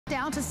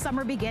countdown to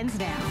summer begins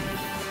now.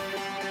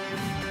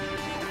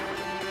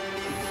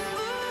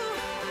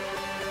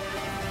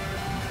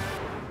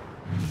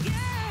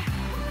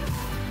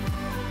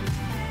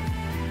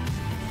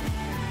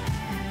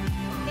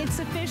 It's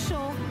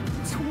official,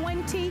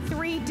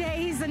 23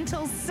 days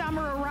until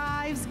summer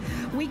arrives.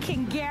 We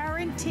can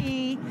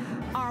guarantee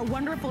our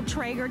wonderful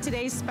Traeger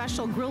today's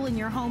special grill in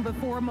your home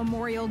before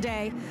Memorial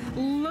Day.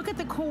 Look at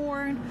the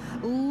corn,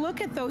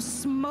 look at those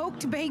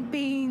smoked baked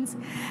beans,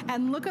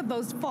 and look at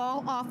those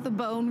fall off the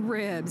bone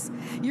ribs.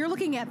 You're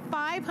looking at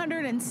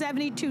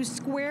 572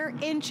 square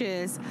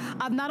inches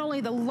of not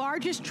only the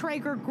largest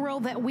Traeger grill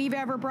that we've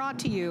ever brought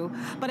to you,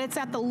 but it's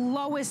at the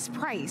lowest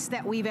price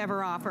that we've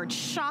ever offered.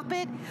 Shop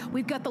it.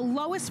 We've got the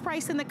lowest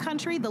price in the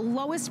country, the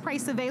lowest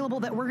price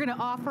available that we're gonna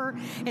offer.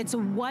 It's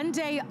one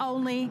day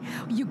only.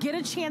 You get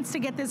a chance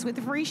to get this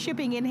with free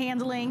shipping and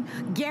handling,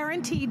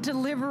 guaranteed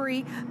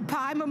delivery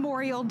by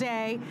Memorial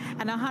Day,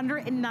 and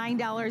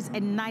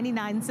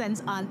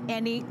 $109.99 on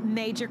any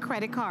major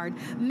credit card.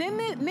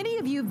 Many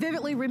of you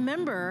vividly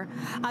remember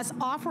us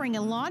offering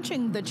and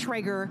launching the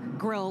Traeger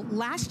grill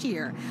last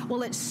year.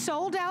 Well, it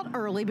sold out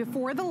early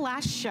before the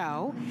last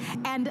show,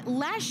 and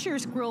last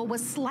year's grill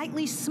was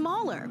slightly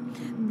smaller.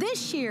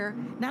 This year,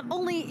 not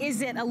only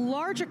is it a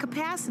larger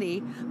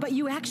capacity, but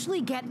you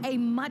actually get a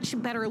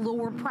much better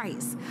lower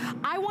price.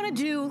 I want to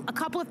do a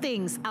couple of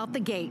things out the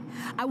gate.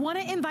 I want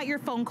to invite your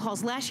phone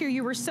calls. Last year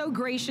you were so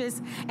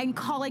gracious in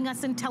calling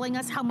us and telling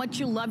us how much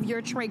you love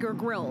your Traeger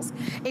grills.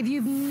 If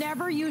you've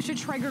never used a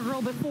Traeger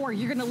grill before,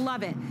 you're gonna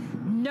love it.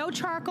 No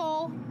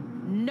charcoal,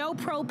 no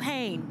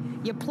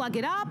propane. You plug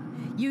it up,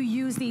 you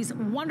use these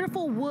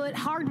wonderful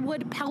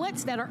hardwood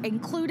pellets that are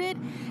included,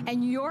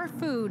 and your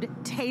food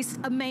tastes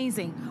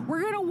amazing.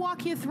 We're gonna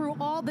walk you through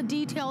all the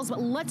details,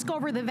 but let's go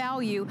over the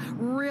value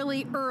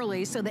really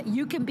early so that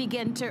you can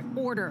begin to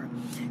order.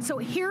 So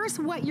here's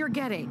what you're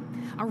getting.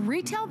 A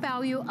retail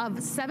value of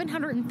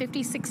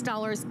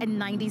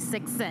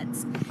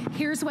 $756.96.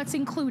 Here's what's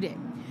included.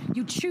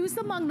 You choose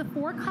among the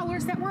 4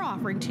 colors that we're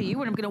offering to you,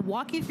 and I'm gonna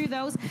walk you through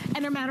those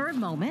in a matter of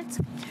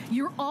moments.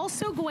 You're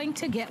also going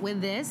to get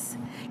with this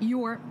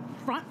your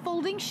front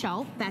folding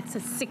shelf. That's a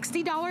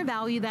 $60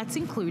 value that's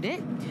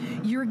included.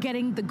 You're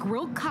getting the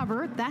grill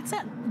cover. That's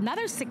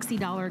another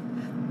 $60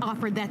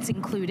 offer that's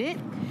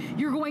included.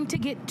 You're going to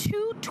get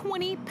 2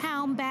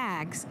 20-pound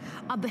bags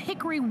of the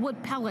hickory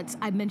wood pellets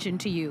I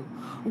mentioned to you.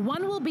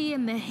 One will be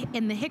in the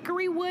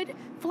hickory wood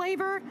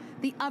flavor.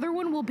 The other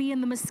one will be in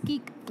the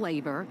mesquite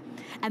flavor.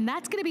 And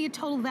that's gonna be a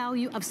total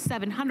value of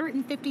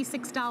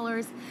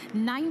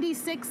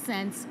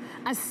 $756.96,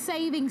 a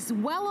savings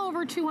well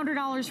over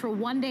 $200 for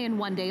one day and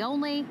one day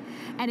only.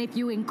 And if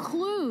you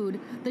include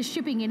the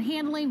shipping and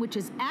handling, which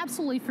is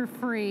absolutely for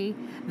free,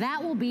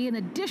 that will be an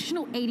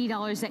additional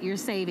 $80 that you're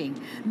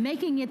saving,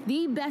 making it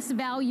the best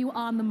value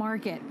on the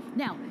market.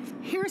 Now,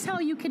 here's how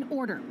you can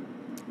order.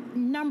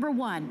 Number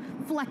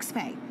 1,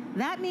 FlexPay.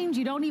 That means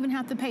you don't even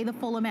have to pay the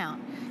full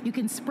amount. You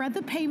can spread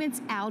the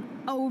payments out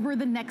over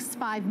the next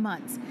 5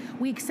 months.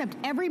 We accept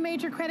every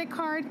major credit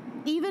card,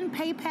 even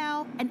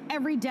PayPal, and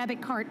every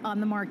debit card on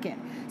the market.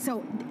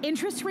 So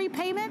interest-free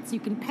payments,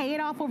 you can pay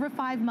it off over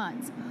 5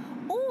 months.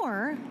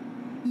 Or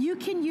you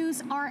can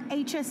use our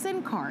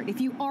HSN card. If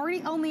you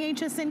already own the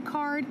HSN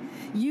card,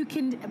 you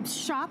can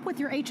shop with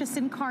your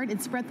HSN card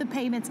and spread the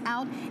payments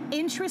out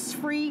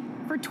interest-free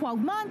for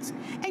 12 months,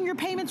 and your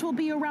payments will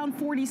be around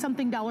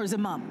 $40-something a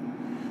month.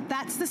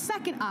 That's the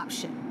second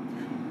option.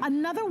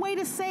 Another way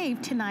to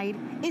save tonight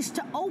is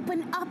to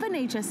open up an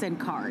HSN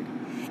card.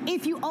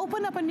 If you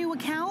open up a new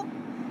account,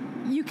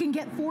 you can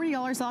get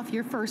 $40 off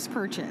your first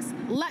purchase.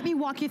 Let me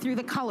walk you through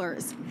the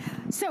colors.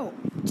 So,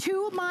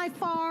 to my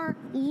far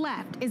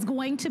left is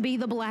going to be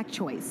the black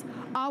choice.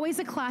 Always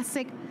a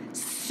classic,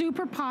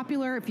 super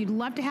popular. If you'd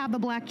love to have the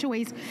black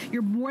choice,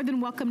 you're more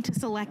than welcome to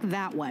select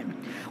that one.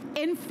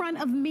 In front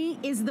of me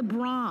is the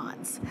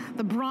bronze.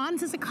 The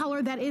bronze is a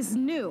color that is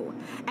new,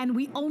 and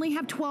we only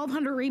have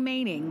 1,200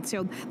 remaining.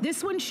 So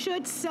this one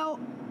should sell.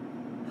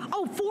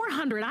 Oh,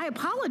 400, I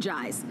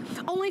apologize.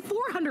 Only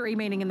 400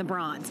 remaining in the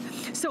bronze.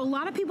 So a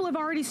lot of people have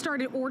already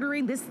started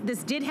ordering.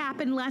 This did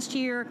happen last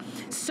year,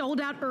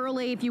 sold out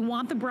early. If you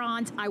want the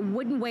bronze, I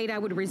wouldn't wait, I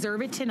would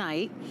reserve it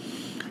tonight.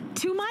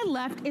 To my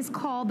left is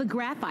called the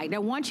graphite. I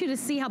want you to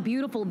see how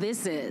beautiful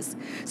this is.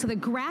 So the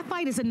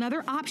graphite is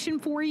another option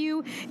for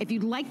you. If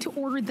you'd like to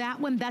order that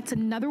one, that's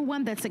another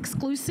one that's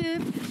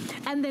exclusive.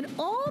 And then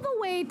all the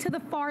way to the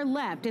far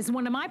left is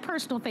one of my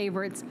personal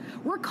favorites.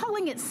 We're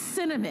calling it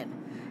cinnamon.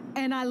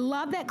 And I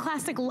love that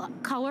classic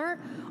color.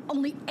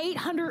 Only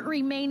 800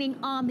 remaining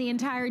on the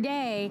entire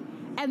day.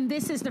 And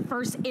this is the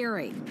first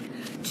airing.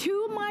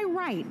 To my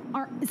right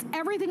is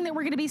everything that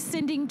we're gonna be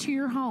sending to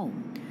your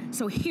home.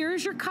 So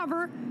here's your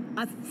cover,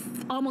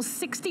 almost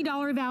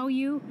 $60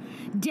 value.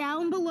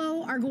 Down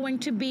below are going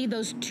to be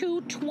those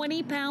 2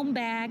 20-pound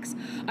bags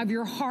of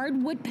your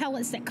hardwood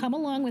pellets that come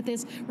along with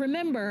this.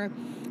 Remember,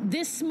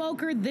 this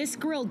smoker, this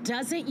grill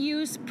doesn't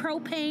use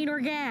propane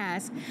or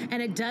gas,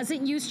 and it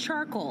doesn't use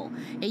charcoal.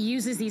 It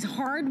uses these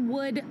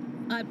hardwood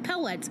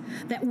pellets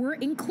that we're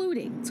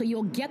including. So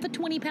you'll get the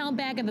 20-pound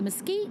bag of the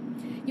mesquite,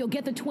 you'll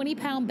get the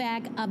 20-pound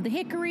bag of the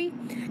hickory,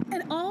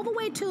 and all the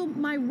way to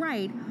my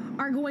right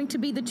are going to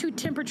be the 2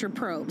 temperature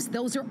probes.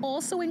 Those are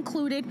also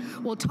included.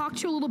 We'll talk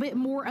to you a little bit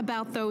more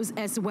about those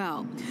as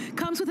well.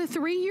 Comes with a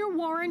 3-year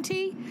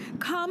warranty,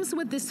 comes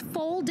with this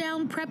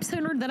fold-down prep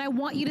center that I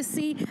want you to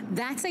see.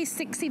 That's a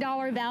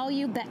 $60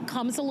 value that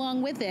comes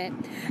along with it.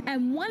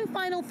 And one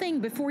final thing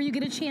before you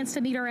get a chance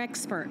to meet our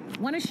expert. I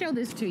want to show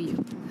this to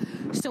you.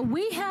 So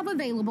we have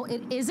available,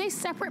 it is a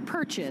separate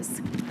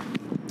purchase,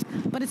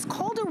 but it's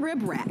called a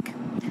rib rack.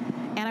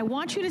 And I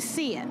want you to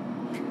see it.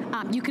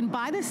 You can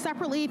buy this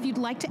separately if you'd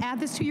like to add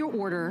this to your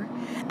order,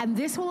 and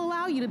this will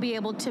allow you to be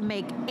able to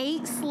make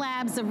 8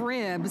 slabs of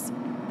ribs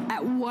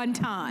at one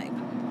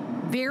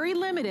time. Very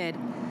limited,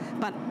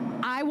 but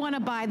I want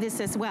to buy this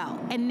as well.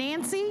 And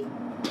Nancy,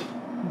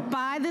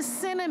 buy the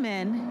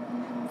cinnamon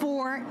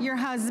for your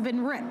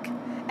husband, Rick.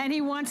 And he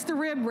wants the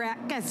rib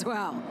rack as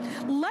well.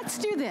 Let's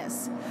do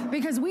this,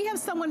 because we have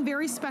someone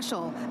very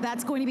special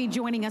that's going to be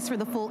joining us for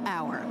the full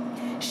hour.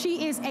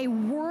 She is a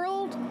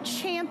world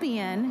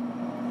champion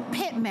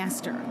pit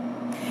master.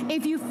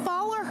 If you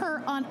follow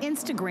her on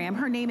Instagram,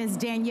 her name is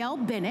Danielle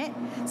Bennett.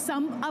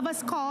 Some of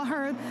us call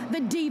her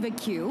the Diva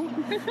Q.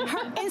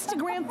 Her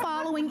Instagram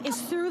following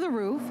is through the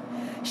roof.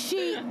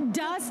 She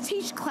does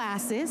teach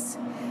classes.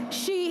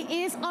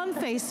 She is on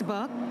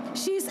Facebook.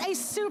 She's a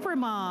super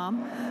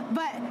mom.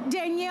 But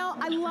Danielle,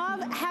 I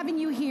love having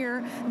you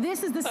here.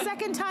 This is the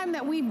second time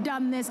that we've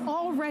done this.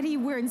 Already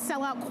we're in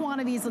sellout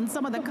quantities on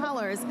some of the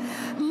colors.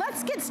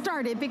 Let's get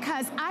started,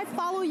 because I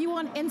follow you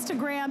on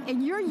Instagram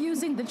and you're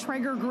using the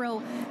Traeger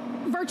grill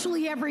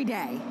virtually every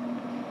day.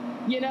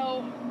 You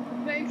know,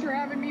 thanks for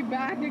having me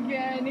back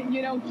again.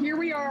 You know, here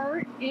we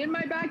are in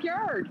my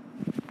backyard.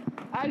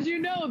 As you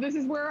know, this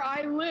is where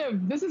I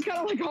live. This is kind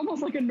of like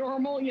almost like a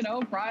normal, you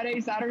know, Friday,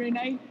 Saturday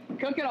night,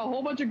 cooking a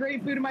whole bunch of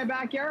great food in my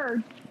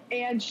backyard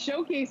and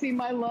showcasing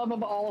my love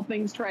of all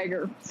things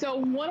Traeger. So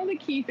one of the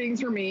key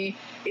things for me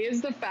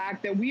is the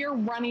fact that we are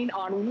running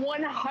on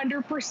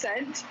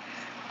 100%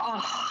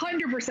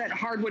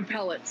 hardwood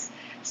pellets.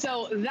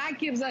 So that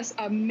gives us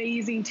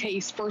amazing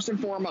taste, first and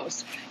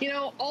foremost. You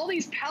know, all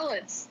these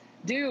pellets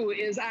do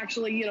is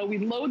actually, you know, we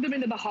load them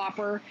into the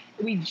hopper.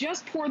 We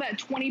just pour that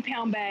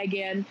 20-pound bag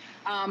in.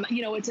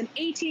 You know, it's an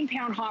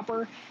 18-pound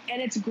hopper,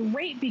 and it's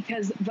great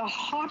because the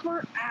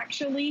hopper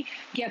actually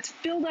gets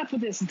filled up with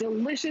this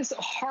delicious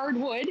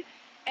hardwood,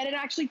 and it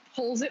actually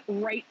pulls it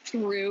right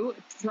through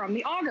from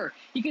the auger.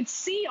 You can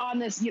see on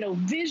this, you know,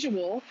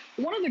 visual,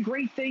 one of the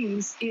great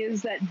things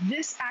is that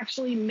this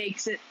actually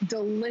makes it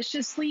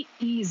deliciously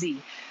easy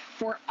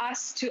for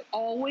us to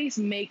always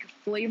make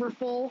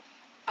flavorful,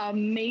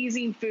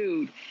 amazing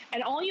food.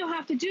 And all you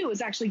have to do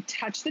is actually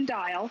touch the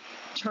dial,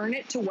 turn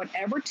it to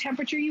whatever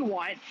temperature you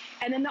want,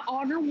 and then the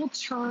auger will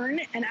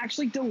turn and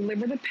actually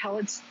deliver the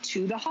pellets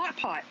to the hot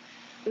pot.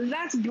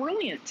 That's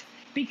brilliant,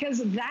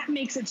 because that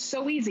makes it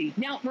so easy.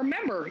 Now,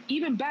 remember,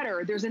 even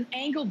better, there's an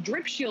angled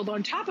drip shield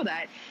on top of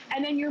that,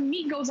 and then your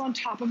meat goes on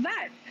top of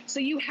that. So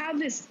you have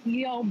this,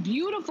 you know,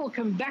 beautiful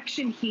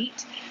convection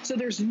heat, so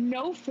there's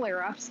no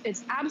flare-ups.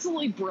 It's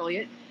absolutely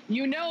brilliant.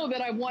 You know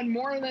that I've won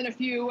more than a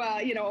few,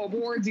 you know,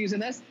 awards using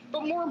this,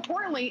 but more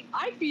importantly,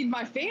 I feed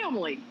my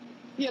family,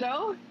 you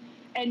know,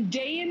 and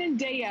day in and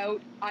day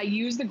out, I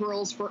use the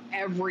grills for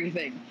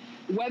everything.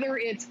 Whether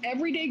it's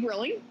everyday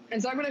grilling,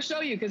 and so I'm going to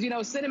show you, because, you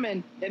know,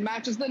 cinnamon, it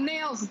matches the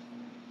nails.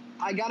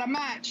 I got a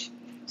match.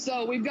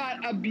 So we've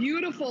got a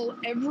beautiful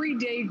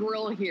everyday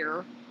grill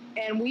here,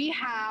 and we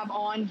have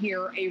on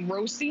here a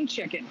roasting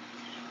chicken.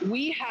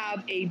 We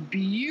have a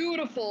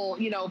beautiful,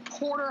 you know,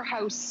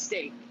 porterhouse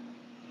steak.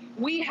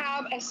 We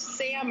have a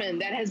salmon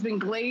that has been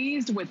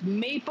glazed with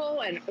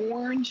maple and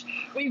orange.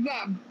 We've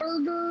got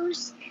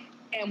burgers,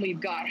 and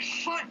we've got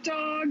hot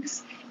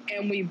dogs,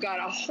 and we've got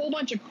a whole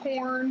bunch of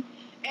corn.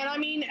 And I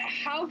mean,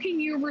 how can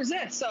you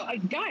resist? So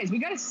guys, we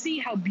got to see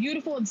how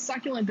beautiful and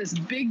succulent this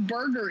big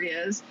burger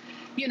is.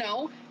 You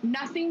know,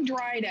 nothing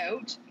dried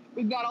out.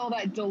 We've got all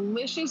that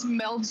delicious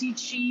melty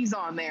cheese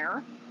on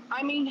there.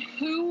 I mean,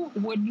 who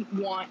wouldn't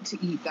want to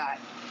eat that?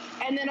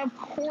 And then, of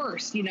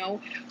course, you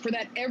know, for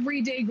that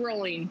everyday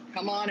grilling,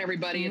 come on,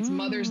 everybody, it's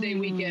Mother's Day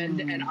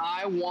weekend, and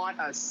I want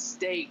a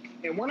steak.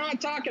 And we're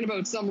not talking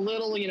about some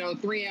little, you know,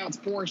 3-ounce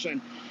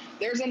portion.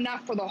 There's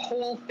enough for the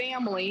whole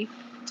family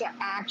to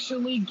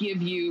actually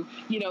give you,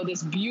 you know,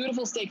 this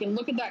beautiful steak. And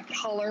look at that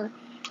color.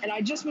 And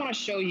I just want to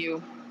show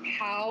you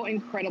how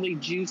incredibly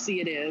juicy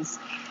it is.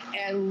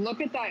 And look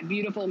at that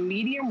beautiful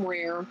medium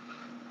rare.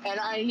 And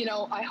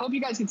I hope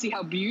you guys can see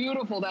how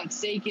beautiful that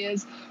steak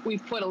is.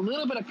 We've put a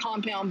little bit of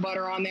compound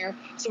butter on there.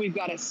 So we've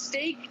got a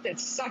steak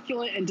that's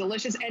succulent and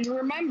delicious. And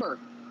remember,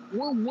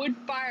 we're wood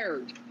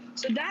fired.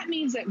 So that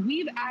means that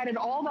we've added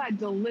all that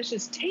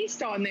delicious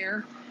taste on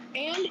there,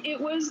 and it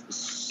was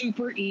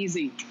super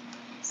easy.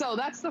 So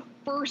that's the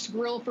first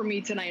grill for me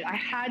tonight. I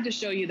had to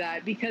show you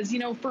that because, you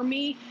know, for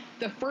me,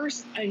 the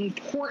first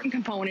important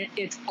component,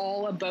 it's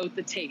all about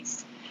the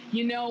taste.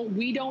 You know,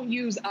 we don't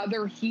use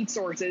other heat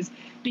sources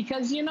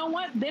because, you know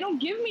what? They don't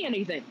give me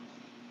anything.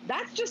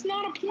 That's just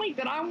not a point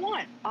that I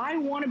want. I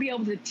want to be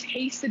able to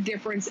taste the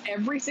difference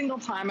every single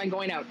time I'm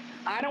going out.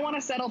 I don't want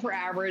to settle for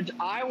average.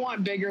 I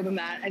want bigger than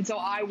that. And so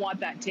I want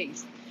that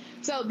taste.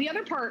 So the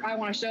other part I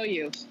want to show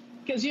you,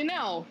 because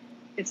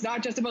it's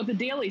not just about the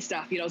daily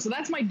stuff, so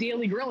that's my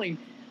daily grilling.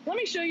 Let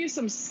me show you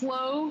some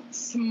slow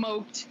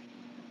smoked,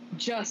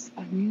 just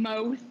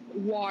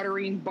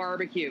mouth-watering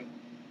barbecue.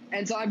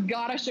 And so I've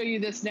got to show you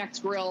this next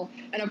grill.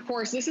 And of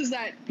course, this is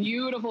that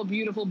beautiful,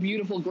 beautiful,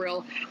 beautiful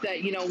grill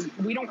that,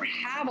 we don't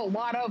have a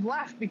lot of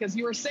left, because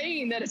you were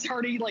saying that it's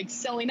already like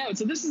selling out.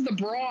 So this is the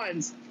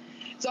bronze.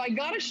 So I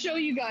got to show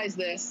you guys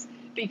this,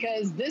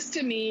 because this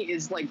to me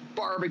is like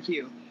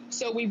barbecue.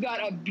 So we've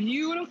got a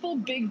beautiful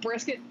big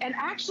brisket. And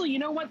actually, you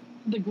know what?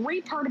 The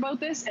great part about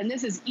this, and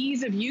this is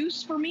ease of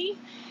use for me,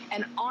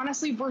 and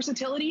honestly,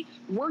 versatility,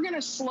 we're going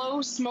to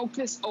slow smoke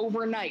this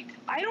overnight.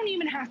 I don't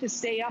even have to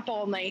stay up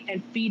all night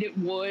and feed it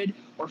wood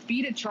or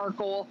feed it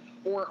charcoal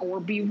or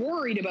be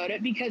worried about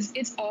it, because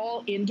it's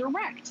all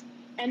indirect.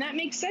 And that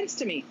makes sense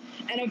to me.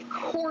 And of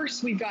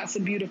course, we've got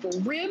some beautiful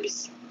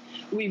ribs.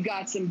 We've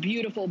got some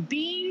beautiful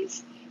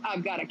beans.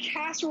 I've got a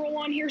casserole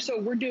on here. So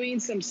we're doing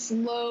some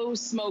slow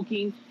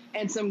smoking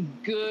and some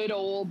good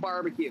old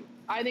barbecue.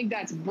 I think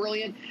that's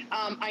brilliant.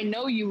 I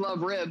know you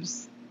love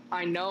ribs.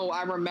 I know.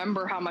 I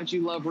remember how much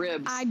you love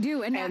ribs. I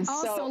do, and I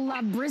also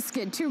love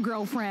brisket too,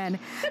 girlfriend.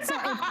 So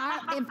if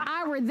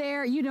I were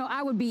there,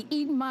 I would be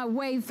eating my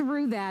way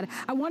through that.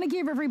 I want to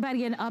give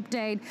everybody an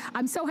update.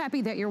 I'm so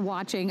happy that you're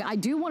watching. I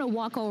do want to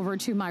walk over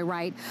to my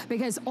right,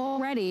 because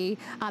already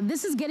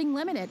this is getting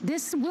limited.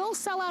 This will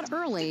sell out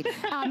early.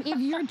 If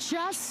you're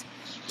just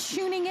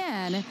tuning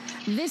in,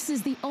 this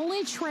is the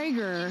only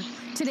Traeger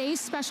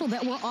today's special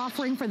that we're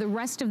offering for the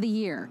rest of the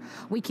year.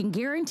 We can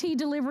guarantee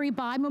delivery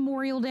by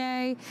Memorial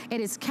Day.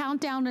 It is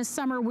countdown to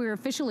summer. We're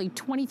officially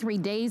 23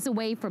 days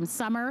away from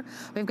summer.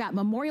 We've got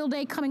Memorial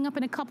Day coming up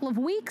in a couple of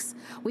weeks.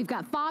 We've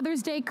got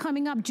Father's Day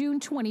coming up June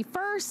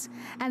 21st.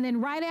 And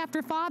then right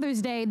after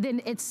Father's Day,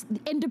 then it's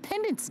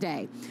Independence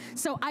Day.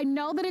 So I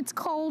know that it's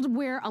cold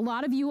where a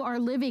lot of you are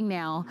living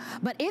now,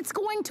 but it's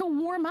going to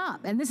warm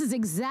up. And this is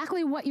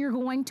exactly what you're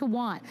going to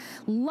want.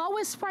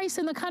 Lowest price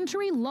in the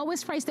country,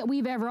 lowest price that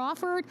we've ever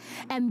offered,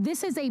 and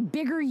this is a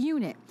bigger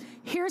unit.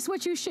 Here's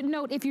what you should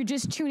note if you're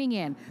just tuning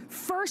in.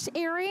 First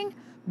airing,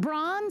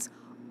 bronze,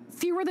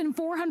 fewer than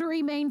 400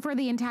 remain for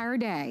the entire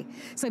day.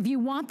 So if you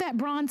want that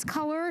bronze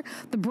color,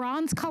 the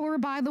bronze color,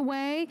 by the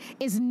way,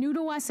 is new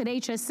to us at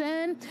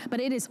HSN, but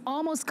it is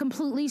almost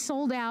completely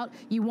sold out.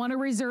 You want to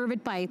reserve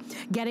it by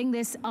getting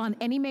this on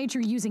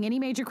using any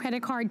major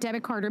credit card,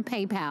 debit card, or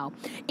PayPal.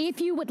 If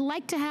you would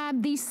like to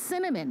have the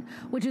cinnamon,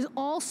 which is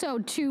also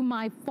to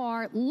my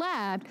far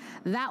left,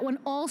 that one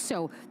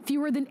also,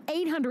 fewer than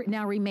 800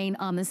 now remain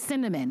on the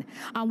cinnamon,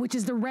 which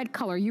is the red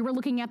color. You were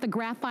looking at the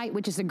graphite,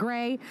 which is a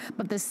gray,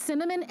 but the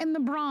cinnamon and the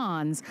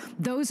bronze,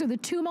 those are the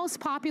two most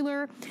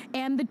popular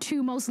and the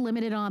two most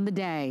limited on the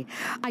day.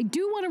 I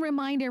do want to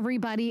remind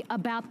everybody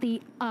about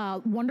the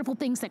wonderful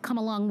things that come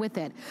along with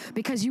it,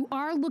 because you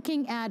are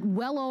looking at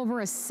well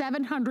over a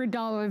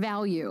 $700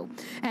 value.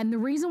 And the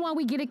reason why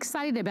we get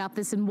excited about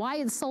this and why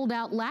it sold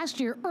out last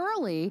year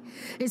early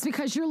is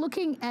because you're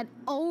looking at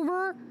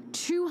over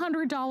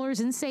 $200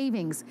 in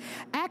savings.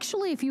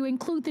 Actually, if you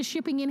include the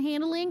shipping and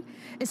handling,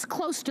 it's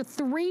close to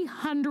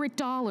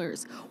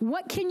 $300.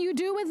 What can you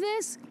do with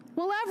this?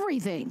 Well,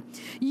 everything.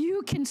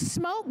 You can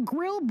smoke,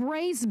 grill,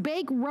 braise,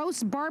 bake,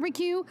 roast,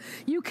 barbecue.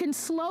 You can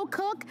slow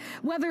cook,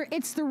 whether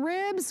it's the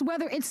ribs,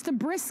 whether it's the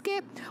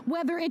brisket,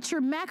 whether it's your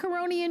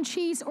macaroni and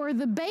cheese or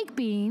the baked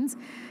beans.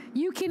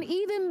 You can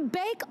even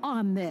bake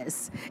on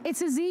this.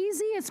 It's as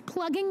easy as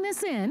plugging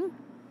this in.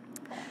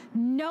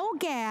 No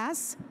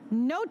gas,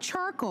 no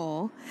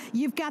charcoal.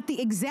 You've got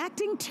the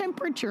exacting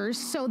temperatures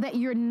so that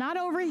you're not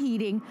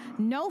overheating,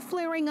 no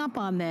flaring up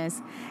on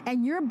this,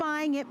 and you're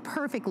buying it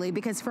perfectly,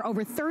 because for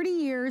over 30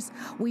 years,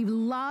 we've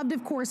loved,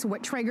 of course,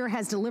 what Traeger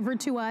has delivered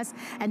to us,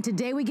 and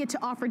today we get to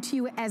offer to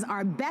you as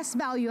our best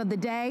value of the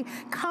day.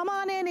 Come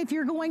on in if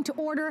you're going to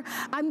order.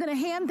 I'm gonna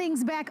hand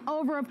things back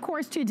over, of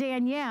course, to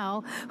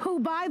Danielle, who,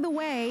 by the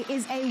way,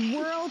 is a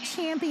world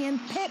champion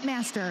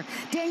pitmaster.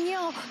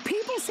 Danielle,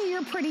 people see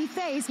your pretty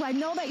face. I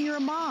know that you're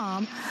a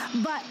mom,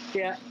 but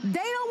they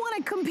don't want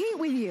to compete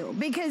with you,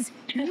 because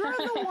you're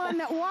the one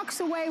that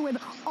walks away with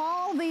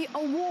all the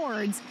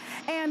awards.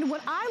 And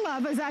what I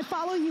love is I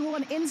follow you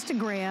on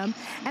Instagram,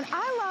 and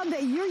I love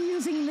that you're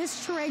using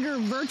this Traeger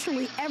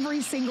virtually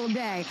every single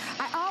day.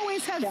 I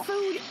always have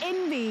food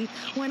envy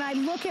when I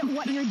look at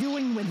what you're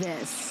doing with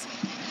this.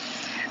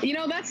 You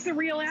know, that's the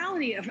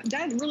reality.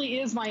 That really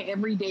is my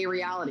everyday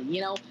reality. You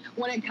know,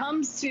 when it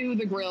comes to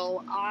the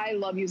grill, I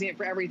love using it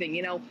for everything.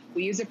 You know,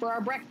 we use it for our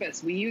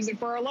breakfast. We use it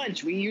for our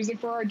lunch. We use it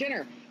for our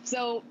dinner.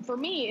 So for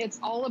me, it's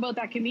all about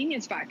that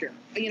convenience factor.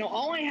 You know,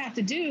 all I have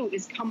to do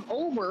is come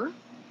over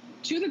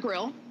to the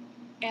grill,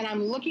 and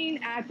I'm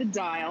looking at the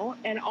dial,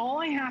 and all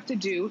I have to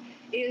do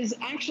is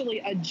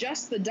actually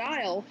adjust the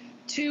dial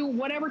to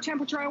whatever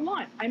temperature I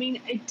want. I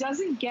mean, it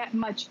doesn't get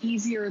much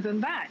easier than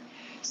that.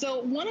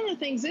 So one of the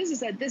things is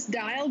that this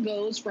dial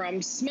goes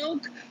from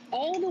smoke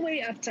all the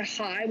way up to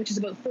high, which is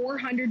about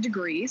 400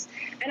 degrees.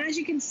 And as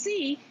you can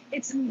see,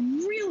 it's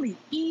really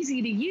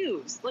easy to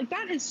use. Like,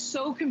 that is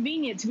so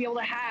convenient to be able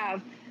to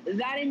have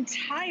that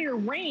entire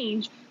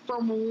range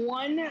from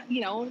one,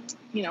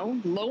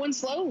 low and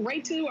slow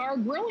right to our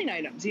grilling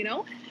items,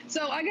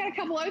 So I got a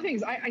couple other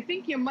things. I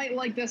think you might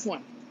like this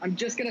one. I'm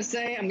just going to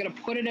say, I'm going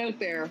to put it out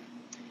there.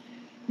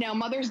 Now,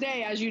 Mother's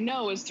Day, as you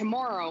know, is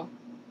tomorrow.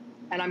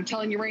 And I'm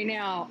telling you right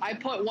now, I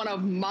put one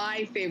of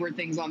my favorite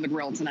things on the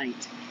grill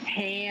tonight.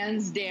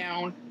 Hands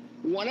down,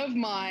 one of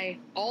my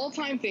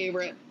all-time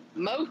favorite,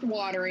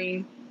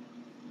 mouth-watering,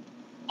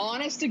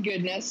 honest to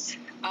goodness,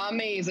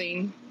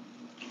 amazing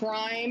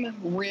prime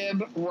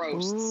rib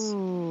roasts.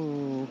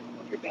 Ooh.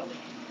 Your belly.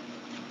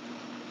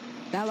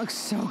 That looks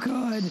so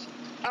good.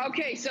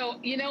 Okay, so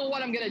you know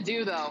what I'm going to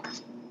do, though?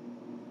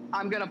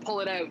 I'm going to pull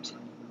it out.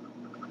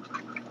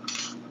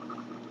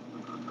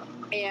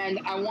 And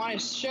I want to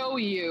show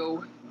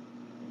you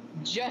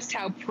just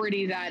how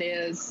pretty that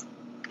is.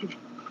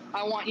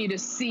 I want you to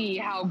see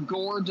how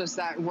gorgeous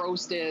that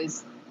roast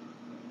is.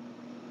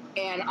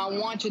 And I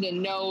want you to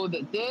know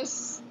that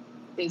this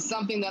is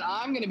something that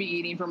I'm going to be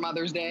eating for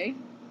Mother's Day.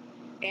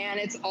 And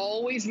it's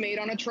always made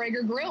on a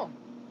Traeger grill.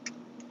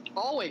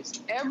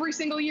 Always. Every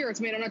single year it's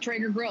made on a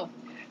Traeger grill.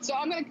 So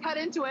I'm going to cut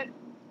into it.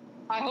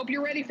 I hope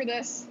you're ready for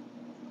this.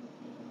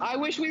 I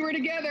wish we were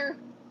together.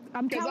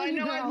 I'm telling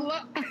you,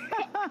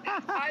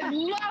 I'd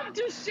love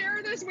to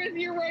share this with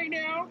you right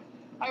now.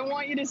 I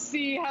want you to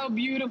see how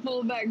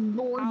beautiful that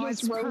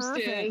gorgeous roast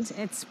is.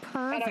 It's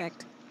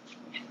perfect.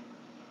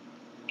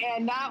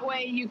 And that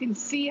way you can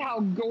see how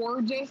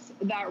gorgeous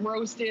that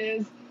roast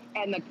is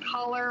and the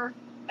color.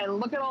 And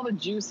look at all the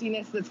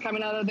juiciness that's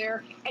coming out of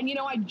there. And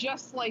I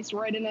just sliced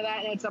right into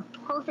that, and it's a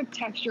perfect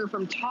texture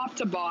from top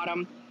to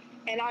bottom.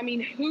 And I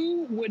mean,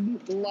 who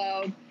wouldn't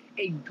love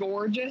a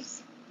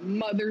gorgeous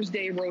Mother's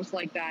Day roast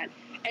like that?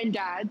 And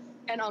dads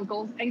and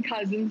uncles and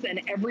cousins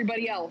and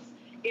everybody else.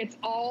 It's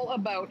all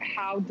about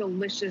how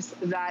delicious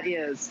that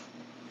is.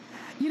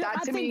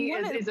 That to me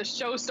is a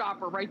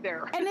showstopper right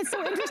there. And it's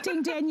so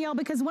interesting, Danielle,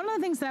 because one of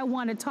the things that I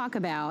want to talk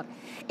about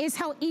is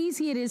how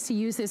easy it is to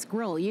use this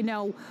grill.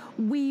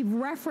 We've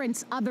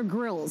referenced other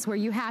grills where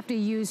you have to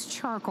use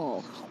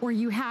charcoal or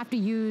you have to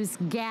use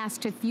gas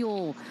to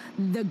fuel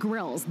the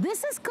grills.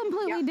 This is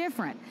completely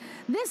different.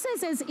 This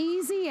is as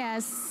easy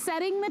as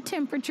setting the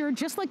temperature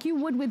just like you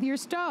would with your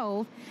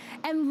stove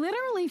and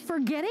literally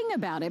forgetting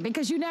about it,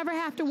 because you never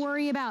have to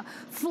worry about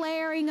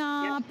flaring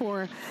up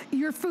or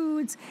your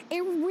foods. It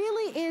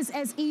really is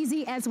as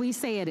easy as we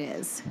say it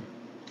is.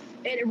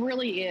 It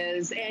really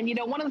is. And,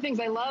 one of the things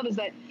I love is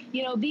that,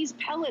 these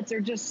pellets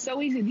are just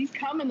so easy. These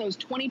come in those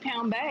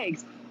 20-pound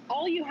bags.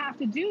 All you have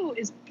to do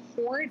is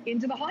pour it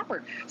into the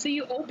hopper. So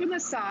you open the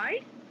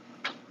side,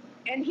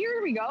 and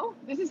here we go.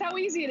 This is how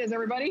easy it is,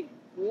 everybody.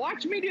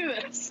 Watch me do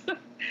this.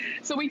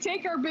 So we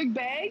take our big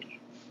bag,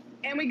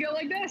 and we go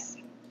like this.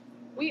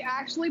 We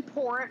actually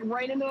pour it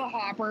right into the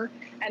hopper.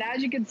 And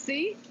as you can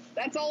see,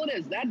 that's all it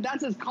is.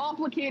 That's as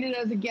complicated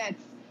as it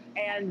gets.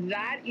 And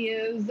that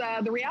is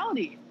the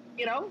reality.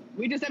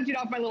 We just emptied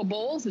off my little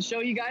bowls to show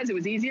you guys it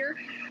was easier.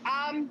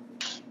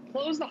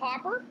 Close the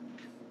hopper,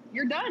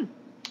 you're done.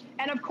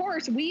 And of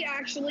course, we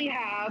actually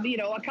have,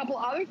 a couple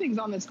other things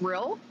on this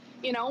grill.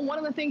 One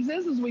of the things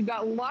is we've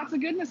got lots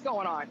of goodness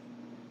going on.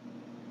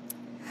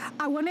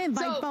 I want to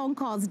invite phone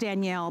calls,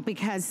 Danielle,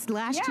 because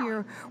last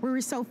year we were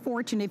so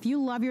fortunate. If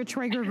you love your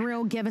Traeger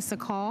grill, give us a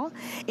call.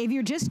 If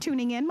you're just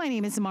tuning in, my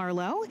name is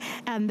Marlo,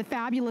 and the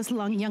fabulous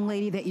young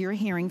lady that you're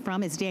hearing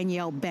from is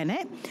Danielle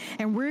Bennett,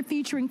 and we're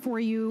featuring for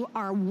you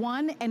our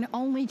one and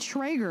only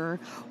Traeger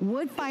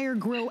wood fire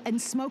grill and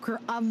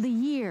smoker of the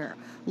year.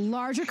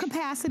 Larger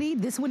capacity.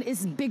 This one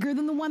is bigger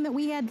than the one that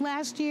we had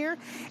last year,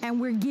 and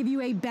we'll give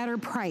you a better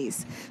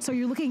price. So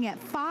you're looking at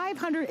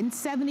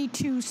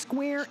 572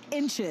 square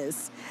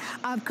inches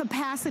of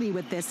capacity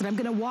with this, and I'm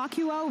going to walk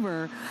you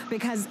over,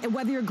 because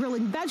whether you're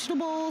grilling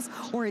vegetables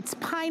or it's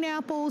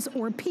pineapples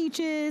or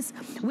peaches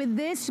with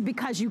this,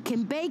 because you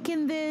can bake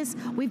in this.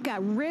 We've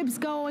got ribs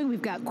going,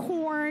 we've got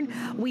corn,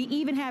 we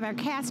even have our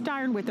cast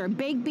iron with our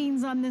baked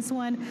beans on this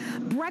one.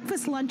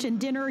 Breakfast, lunch, and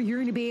dinner you're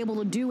going to be able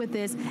to do with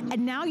this,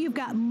 and now you've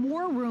got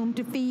more room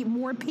to feed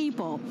more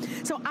people.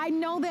 So I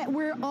know that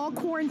we're all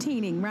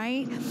quarantining,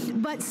 right?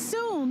 But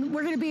soon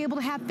we're going to be able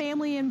to have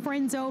family and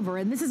friends over,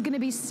 and this is going to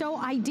be so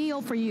ideal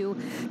for you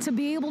to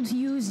be able to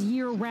use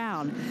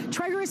year-round.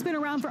 Traeger has been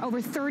around for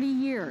over 30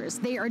 years.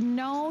 They are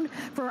known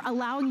for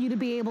allowing you to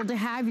be able to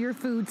have your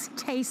foods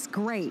taste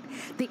great.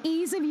 The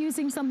ease of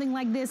using something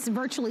like this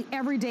virtually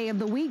every day of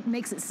the week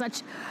makes it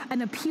such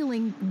an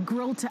appealing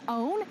grill to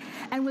own.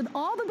 And with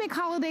all the big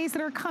holidays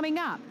that are coming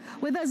up,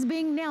 with us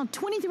being now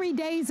 23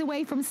 days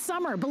away from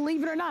summer,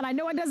 believe it or not, I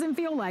know it doesn't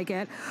feel like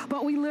it,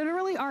 but we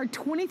literally are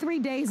 23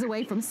 days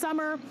away from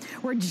summer.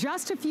 We're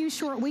just a few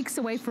short weeks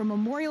away from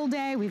Memorial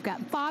Day. We've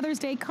got Father's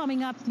Day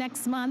coming up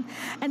next month,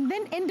 and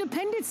then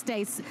Independence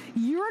Day.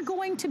 You're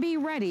going to be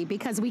ready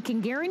because we can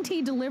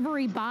guarantee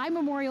delivery by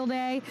Memorial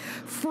Day,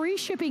 free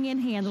shipping and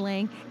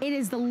handling. It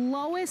is the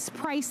lowest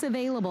price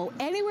available.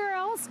 Anywhere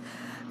else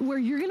where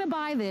you're gonna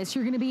buy this,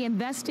 you're gonna be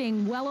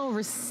investing well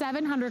over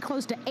 $700,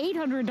 close to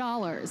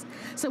 $800.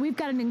 So we've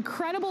got an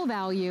incredible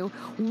value,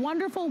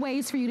 wonderful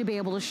ways for you to be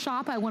able to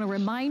shop. I wanna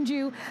remind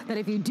you that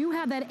if you do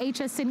have that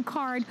HSN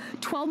card,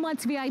 12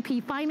 months VIP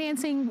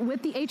financing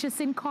with the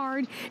HSN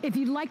card. If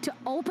you'd like to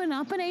open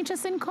up an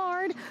HSN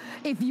card,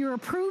 if you're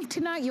approved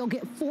tonight, you'll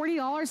get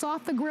 $40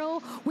 off the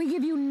grill. We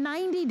give you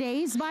 90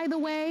 days, by the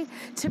way,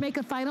 to make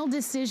a final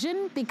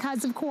decision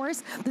because, of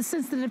course, the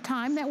sensitive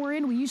time that we're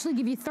in, we usually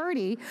give you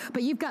 30,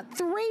 but you've got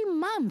 3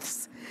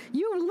 months.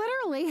 You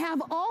literally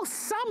have all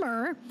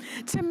summer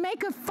to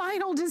make a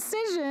final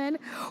decision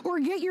or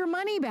get your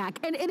money back.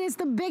 And it is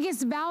the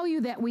biggest value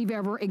that we've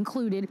ever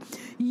included.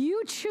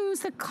 You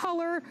choose the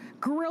color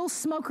grill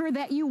smoker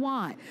that you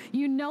want.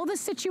 You know the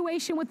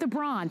situation with the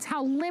bronze,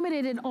 how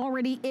limited it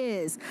already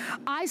is.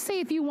 I say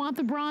if you want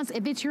the bronze,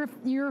 if it's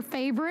your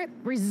favorite,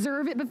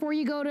 reserve it before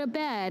you go to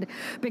bed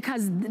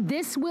because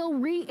this will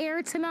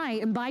re-air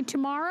tonight. And by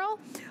tomorrow,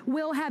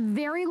 we'll have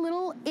very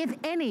little, if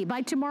any.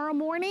 By tomorrow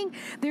morning,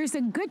 there's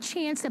a good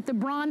chance that the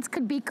bronze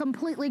could be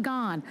completely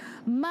gone.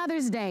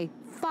 Mother's Day,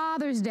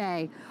 Father's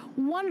Day,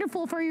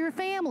 wonderful for your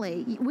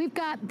family. We've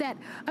got that,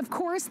 of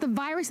course, the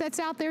virus that's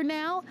out there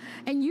now,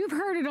 and you've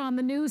heard it on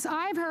the news,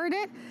 I've heard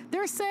it.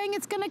 They're saying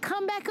it's gonna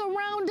come back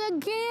around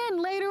again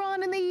later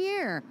on in the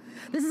year.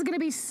 This is gonna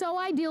be so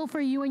ideal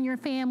for you and your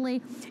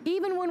family,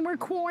 even when we're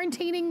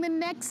quarantining the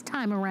next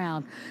time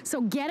around.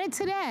 So get it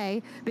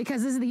today,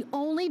 because this is the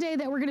only day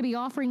that we're gonna be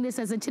offering this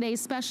as a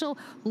today's special,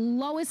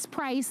 lowest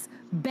price,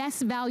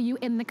 best value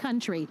in the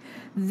country.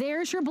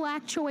 There's your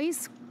black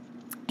choice.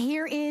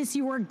 Here is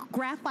your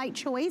graphite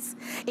choice.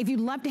 If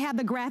you'd love to have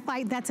the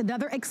graphite, that's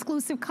another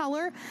exclusive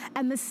color.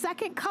 And the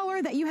second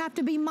color that you have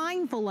to be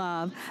mindful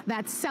of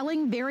that's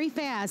selling very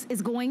fast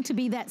is going to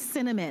be that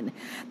cinnamon.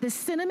 The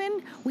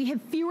cinnamon, we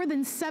have fewer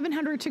than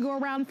 700 to go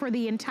around for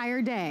the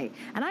entire day.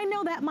 And I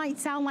know that might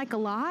sound like a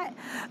lot,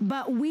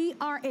 but we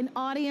are in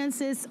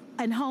audiences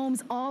and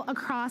homes all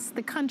across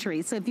the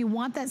country. So if you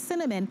want that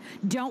cinnamon,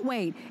 don't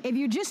wait. If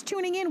you're just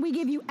tuning in, we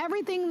give you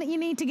everything that you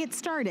need to get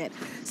started.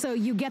 So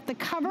you get the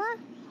cover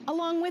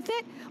along with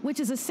it, which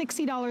is a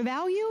 $60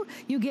 value.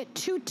 You get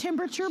 2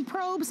 temperature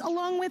probes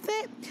along with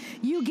it.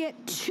 You get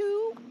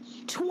 2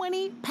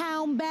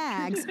 20-pound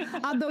bags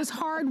of those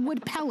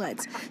hardwood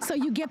pellets. So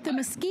you get the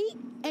mesquite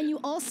and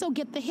you also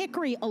get the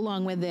hickory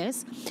along with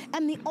this.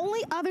 And the only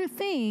other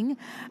thing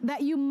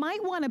that you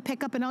might want to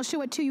pick up, and I'll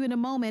show it to you in a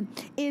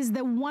moment, is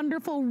the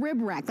wonderful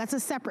rib rack. That's a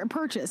separate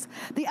purchase.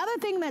 The other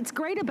thing that's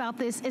great about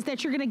this is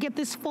that you're gonna get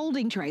this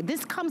folding tray.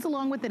 This comes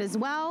along with it as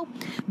well.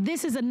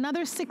 This is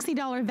another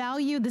 $60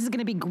 value. This is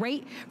gonna be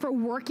great for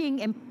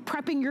working and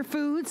prepping your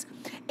foods.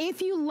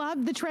 If you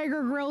love the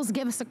Traeger grills,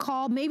 give us a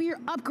call. Maybe you're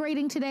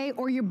upgrading today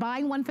or you're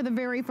buying one for the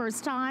very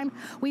first time.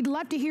 We'd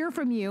love to hear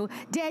from you.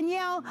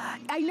 Danielle,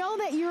 I know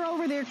that you're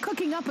over there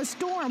cooking up a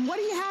storm. What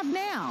do you have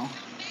now?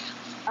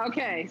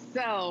 Okay,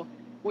 so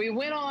we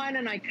went on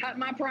and I cut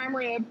my prime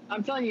rib.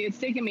 I'm telling you, it's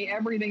taking me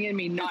everything in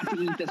me not to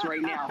eat this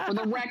right now. For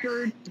the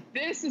record,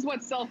 this is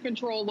what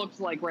self-control looks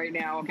like right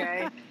now,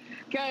 okay?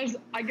 Because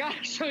I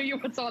gotta show you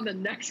what's on the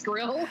next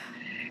grill.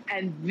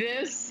 And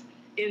this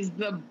is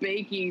the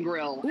baking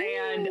grill. Ooh.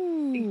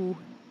 And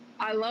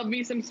I love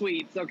me some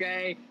sweets,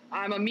 okay?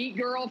 I'm a meat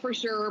girl for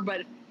sure,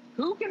 but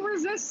who can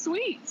resist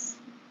sweets?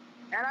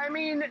 And I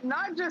mean,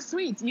 not just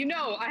sweets. You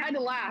know, I had to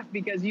laugh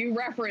because you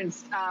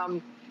referenced,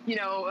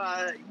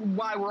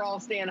 why we're all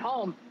staying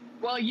home.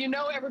 Well, you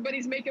know,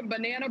 everybody's making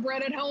banana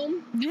bread at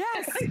home.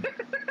 Yes.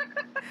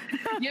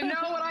 You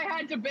know what I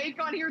had to bake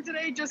on here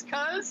today just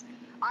because?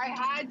 I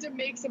had to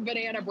make some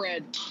banana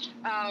bread.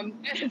 And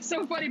it's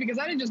so funny because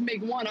I didn't just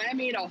make one. I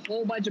made a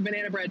whole bunch of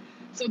banana bread.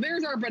 So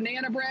there's our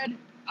banana bread.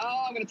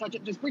 Oh, I'm going to touch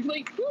it just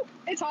briefly. Woo,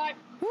 it's hot.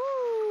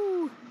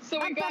 Woo.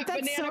 So we got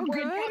banana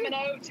bread coming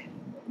out.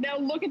 Now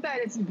look at that,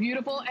 it's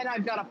beautiful, and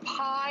I've got a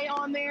pie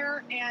on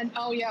there, and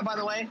oh yeah, by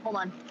the way, hold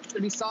on, it's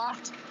gonna be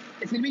soft,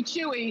 it's gonna be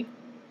chewy.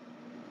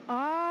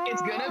 Oh.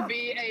 It's gonna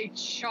be a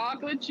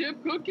chocolate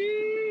chip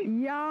cookie.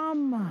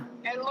 Yum.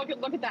 And look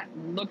at that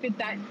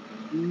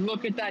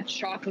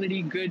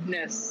chocolatey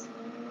goodness,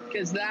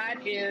 because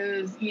that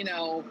is, you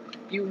know,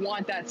 you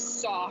want that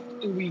soft,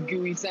 ooey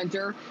gooey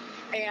center.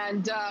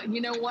 And you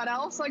know what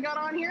else I got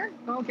on here?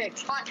 Okay,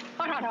 it's hot.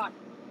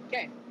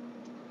 Okay,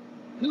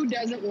 who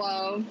doesn't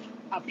love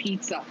a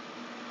pizza?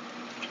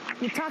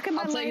 You're talking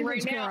my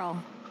language, right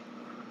girl.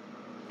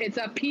 It's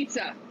a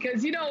pizza,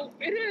 because, you know,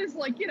 it is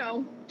like, you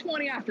know,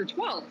 20 after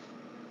 12.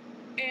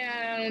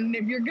 And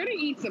if you're going to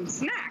eat some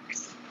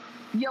snacks,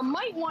 you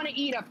might want to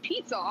eat a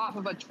pizza off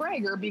of a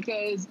Traeger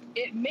because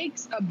it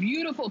makes a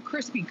beautiful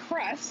crispy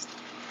crust.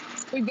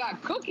 We've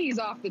got cookies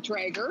off the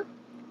Traeger.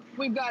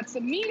 We've got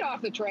some meat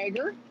off the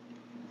Traeger.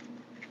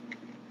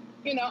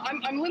 You know,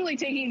 I'm literally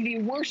taking the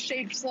worst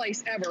shaped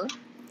slice ever,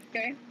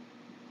 okay?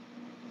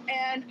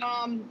 And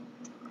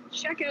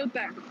check out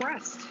that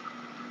crust.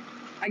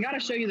 I gotta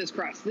show you this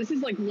crust. This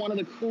is like one of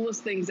the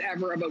coolest things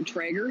ever about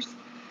Traegers.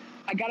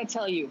 I gotta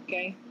tell you,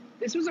 okay?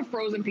 This was a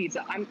frozen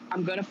pizza.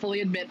 I'm gonna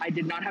fully admit I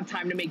did not have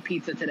time to make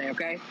pizza today,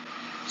 okay?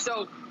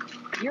 So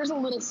here's a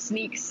little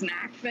sneak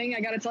snack thing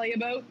I gotta tell you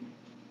about.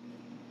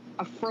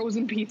 A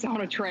frozen pizza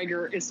on a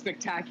Traeger is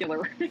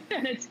spectacular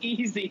and it's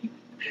easy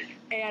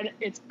and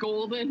it's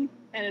golden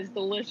and it's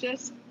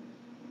delicious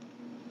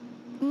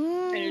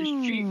and it's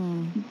cheap.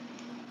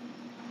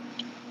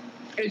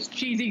 It's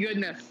cheesy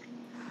goodness.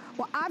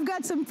 Well, I've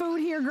got some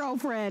food here,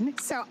 girlfriend.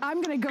 So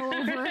I'm gonna go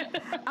over.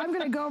 I'm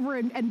gonna go over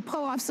and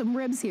pull off some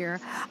ribs here.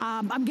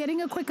 I'm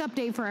getting a quick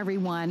update for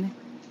everyone.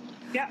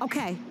 Yeah.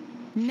 Okay.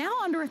 Now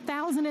under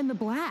 1,000 in the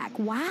black.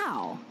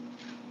 Wow.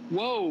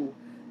 Whoa.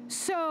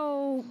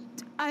 So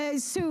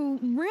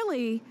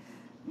really,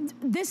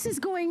 this is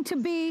going to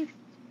be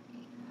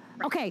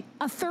okay.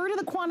 A third of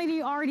the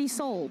quantity already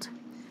sold.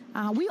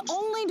 We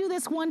only do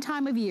this one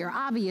time of year,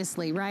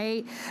 obviously,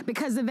 right?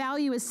 Because the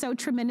value is so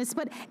tremendous,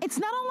 but it's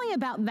not only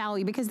about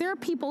value because there are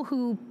people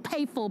who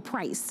pay full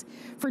price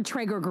for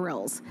Traeger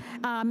grills.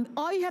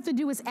 All you have to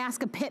do is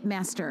ask a pit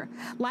master,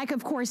 like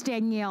of course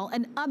Danielle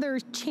and other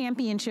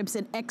championships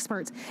and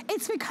experts.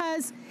 It's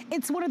because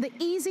it's one of the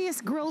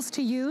easiest grills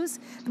to use,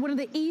 one of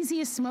the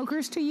easiest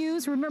smokers to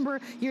use. Remember,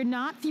 you're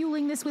not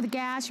fueling this with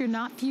gas, you're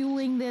not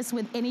fueling this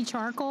with any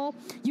charcoal.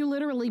 You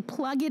literally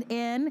plug it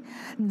in.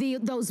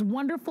 Those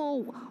wonderful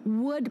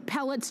wood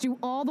pellets do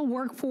all the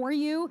work for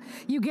you.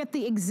 You get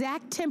the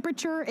exact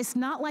temperature. It's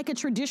not like a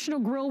traditional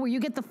grill where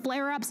you get the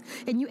flare-ups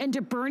and you end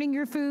up burning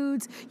your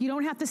foods. You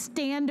don't have to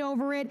stand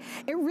over it.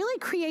 It really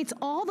creates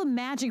all the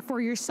magic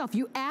for yourself.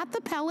 You add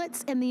the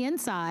pellets in the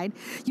inside.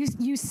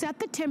 You set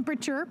the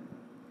temperature.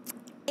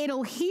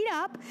 It'll heat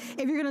up.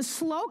 If you're gonna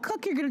slow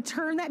cook, you're gonna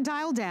turn that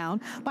dial down.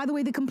 By the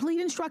way, the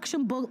complete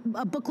instruction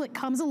booklet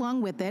comes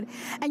along with it.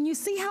 And you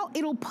see how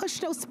it'll push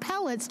those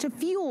pellets to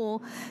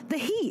fuel the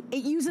heat.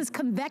 It uses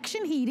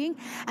convection heating.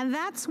 And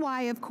that's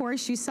why, of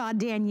course, you saw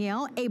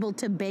Danielle able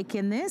to bake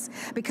in this,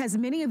 because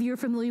many of you are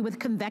familiar with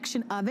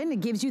convection oven. It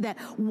gives you that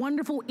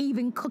wonderful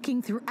even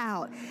cooking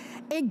throughout.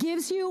 It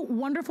gives you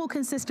wonderful,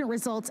 consistent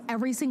results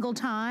every single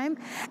time.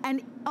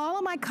 And all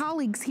of my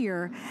colleagues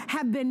here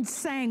have been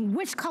saying,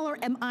 which color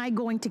am I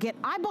going to get?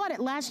 I bought it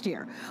last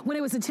year when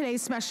it was a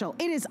Today's Special.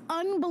 It is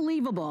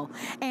unbelievable.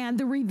 And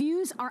the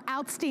reviews are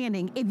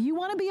outstanding. If you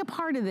want to be a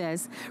part of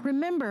this,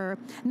 remember,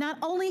 not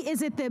only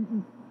is it the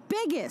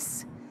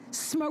biggest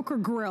smoker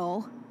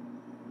grill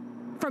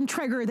from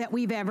Traeger that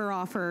we've ever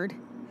offered,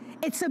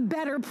 it's a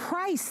better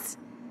price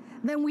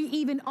than we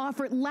even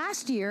offered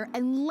last year,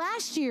 and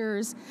last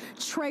year's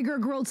Traeger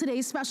Grill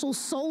Today's Special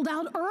sold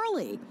out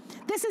early.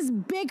 This is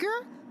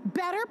bigger,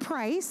 better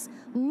price,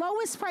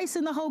 lowest price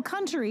in the whole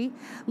country,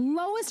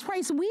 lowest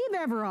price we've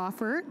ever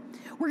offered.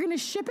 We're gonna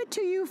ship it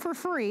to you for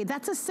free.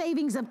 That's a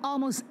savings of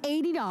almost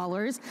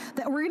 $80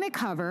 that we're gonna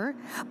cover,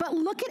 but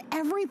look at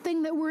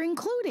everything that we're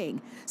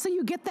including. So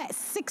you get that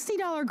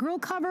 $60 grill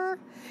cover,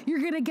 you're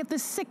gonna get the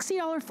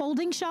 $60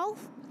 folding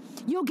shelf,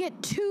 you'll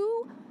get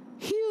 2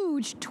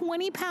 huge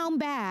 20-pound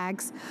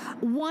bags.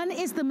 One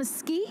is the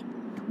mesquite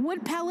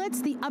wood pellets,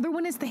 the other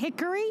one is the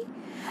hickory,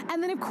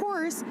 and then of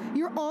course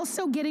you're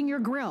also getting your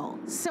grill.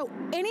 So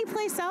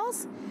anyplace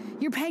else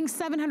you're paying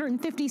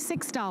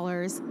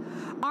 $756.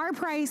 Our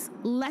price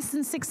less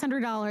than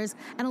 $600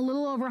 and a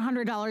little over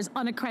 $100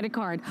 on a credit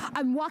card.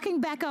 I'm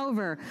walking back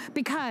over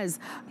because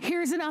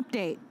here's an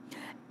update.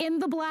 In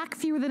the black,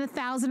 fewer than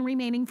 1,000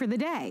 remaining for the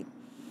day.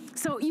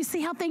 So you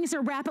see how things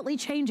are rapidly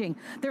changing.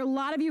 There are a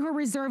lot of you who are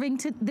reserving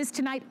this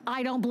tonight.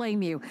 I don't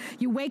blame you.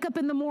 You wake up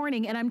in the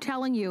morning and I'm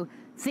telling you,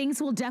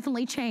 things will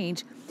definitely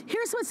change.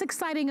 Here's what's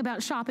exciting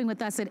about shopping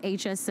with us at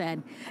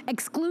HSN.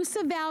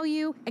 Exclusive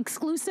value,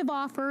 exclusive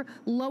offer,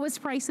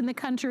 lowest price in the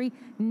country,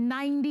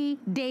 90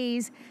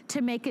 days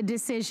to make a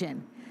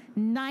decision.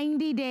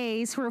 90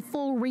 days for a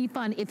full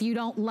refund if you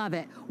don't love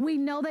it. We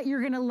know that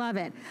you're gonna love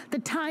it. The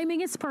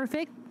timing is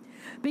perfect,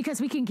 because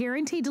we can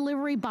guarantee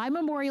delivery by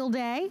Memorial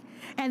Day,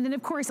 and then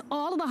of course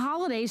all of the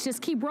holidays just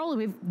keep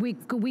rolling.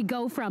 We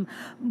go from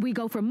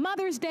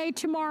Mother's Day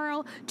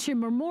tomorrow to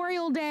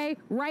Memorial Day,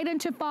 right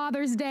into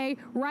Father's Day,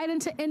 right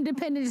into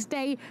Independence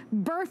Day,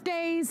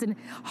 birthdays, and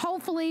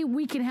hopefully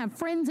we can have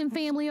friends and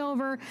family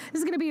over. This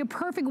is going to be a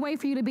perfect way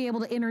for you to be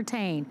able to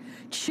entertain.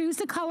 Choose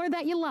the color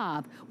that you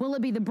love. Will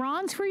it be the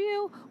bronze for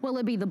you? Will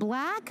it be the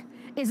black?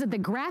 Is it the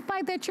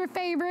graphite that's your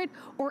favorite,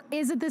 or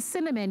is it the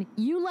cinnamon?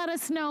 You let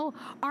us know.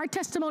 Our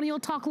testimonial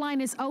talk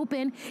line is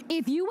open.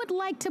 If you would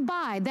like to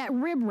buy that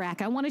rib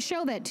rack, I want to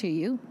show that to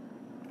you.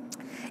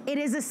 It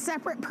is a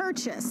separate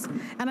purchase.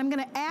 And I'm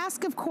going to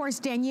ask, of course,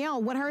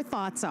 Danielle what her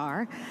thoughts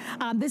are.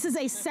 This is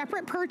a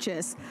separate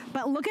purchase,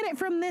 but look at it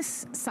from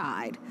this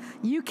side.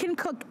 You can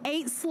cook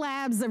 8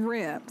 slabs of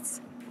ribs.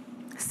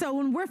 So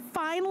when we're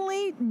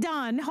finally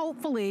done,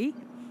 hopefully,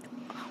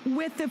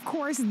 with, of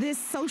course, this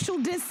social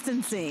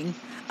distancing.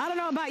 I don't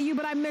know about you,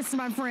 but I miss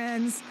my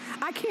friends.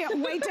 I can't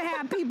wait to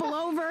have people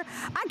over.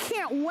 I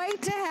can't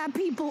wait to have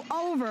people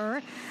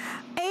over.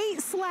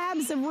 8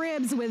 slabs of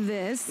ribs with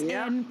this,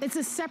 and it's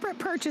a separate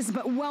purchase,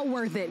 but well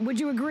worth it. Would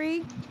you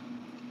agree?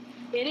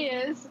 It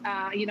is.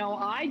 You know,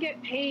 I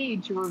get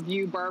paid to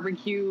review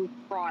barbecue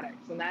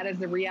products, and that is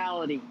the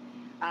reality.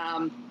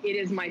 It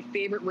is my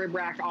favorite rib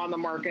rack on the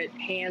market,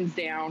 hands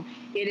down.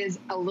 It is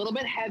a little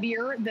bit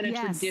heavier than a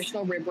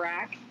traditional rib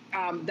rack.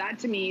 That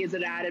to me is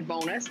an added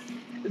bonus.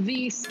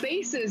 The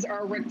spaces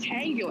are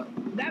rectangular.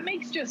 That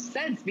makes just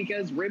sense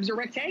because ribs are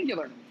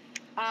rectangular.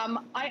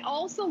 I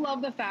also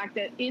love the fact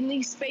that in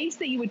the space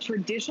that you would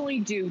traditionally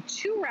do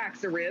 2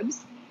 racks of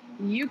ribs,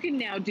 you can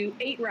now do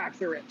 8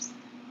 racks of ribs.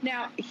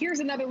 Now,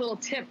 here's another little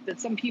tip that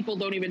some people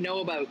don't even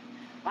know about.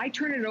 I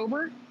turn it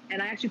over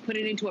and I actually put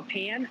it into a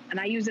pan and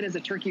I use it as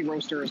a turkey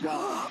roaster as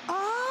well.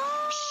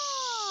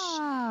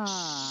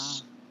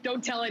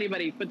 Don't tell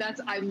anybody, but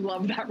I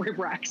love that rib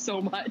rack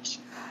so much.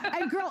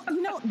 And girl,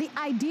 you know, the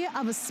idea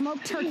of a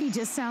smoked turkey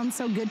just sounds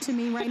so good to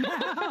me right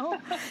now.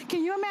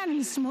 Can you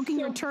imagine smoking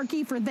your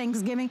turkey for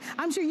Thanksgiving?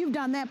 I'm sure you've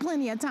done that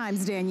plenty of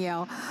times,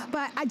 Danielle.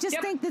 But I just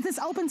think that this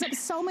opens up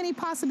so many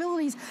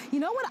possibilities.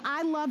 You know what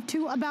I love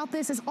too about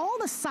this is all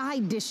the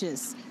side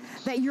dishes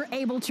that you're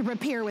able to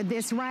prepare with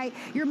this, right?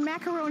 Your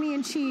macaroni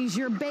and cheese,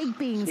 your baked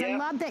beans. I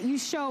love that you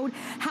showed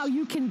how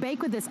you can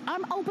bake with this.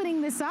 I'm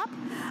opening this up,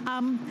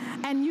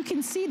 and you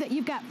can see that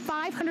you've got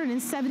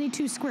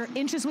 572 square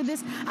inches with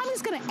this. I'm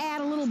just gonna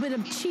add a little bit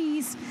of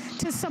cheese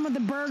to some of the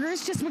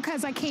burgers just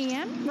because I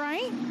can,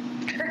 right?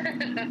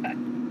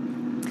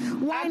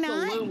 Why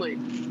not? Absolutely.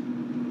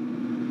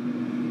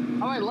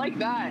 Oh, I like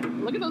that.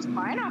 Look at those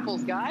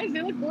pineapples, guys.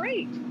 They look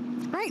great.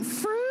 Right,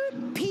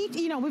 fruit, peach,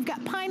 you know, we've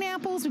got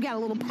pineapples, we've got a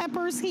little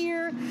peppers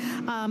here.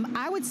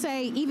 I would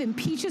say even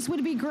peaches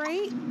would be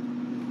great.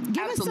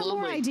 Give us some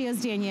more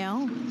ideas,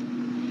 Danielle.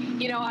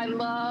 You know, I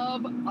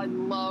love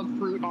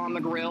fruit on the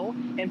grill.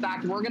 In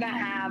fact, we're gonna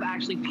have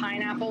actually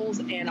pineapples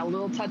and a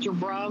little touch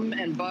of rum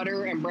and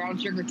butter and brown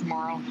sugar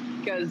tomorrow,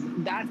 because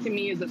that to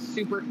me is a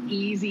super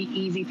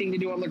easy thing to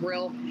do on the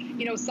grill.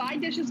 You know,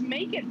 side dishes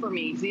make it for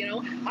me. So, you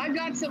know, I've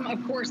got some,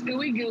 of course,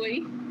 ooey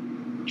gooey,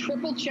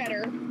 triple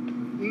cheddar,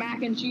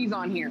 mac and cheese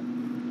on here.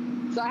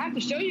 So I have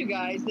to show you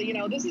guys that, you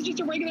know, this is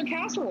just a regular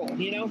casserole,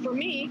 you know, for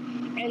me.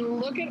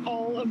 And look at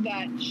all of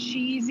that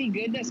cheesy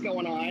goodness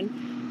going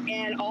on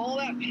and all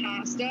that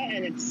pasta,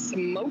 and it's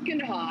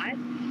smoking hot.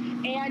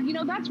 And, you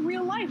know, that's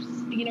real life.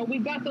 You know,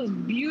 we've got those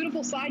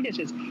beautiful side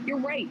dishes. You're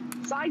right.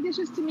 Side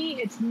dishes to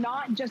me, it's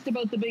not just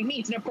about the big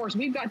meats. And of course,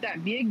 we've got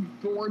that big,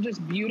 gorgeous,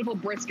 beautiful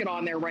brisket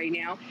on there right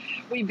now.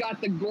 We've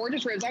got the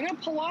gorgeous ribs. I'm going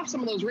to pull off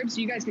some of those ribs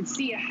so you guys can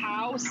see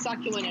how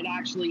succulent it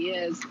actually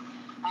is.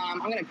 I'm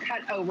going to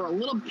cut over a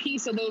little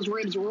piece of those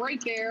ribs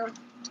right there.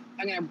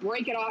 I'm going to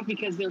break it off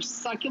because they're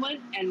succulent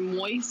and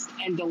moist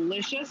and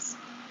delicious.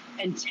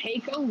 And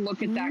take a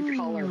look at that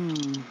color.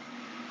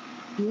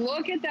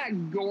 Look at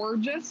that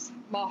gorgeous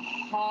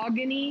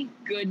mahogany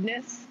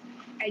goodness.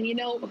 And you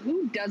know,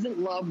 who doesn't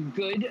love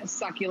good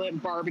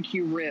succulent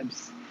barbecue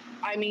ribs?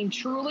 I mean,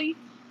 truly,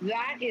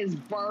 that is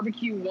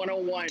barbecue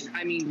 101.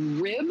 I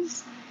mean,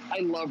 ribs. I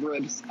love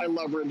ribs. I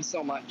love ribs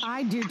so much.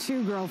 I do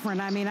too,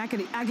 girlfriend. I mean, I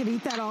could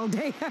eat that all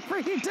day,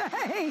 every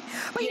day.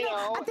 But you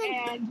know, I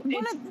think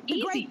one of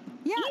the great,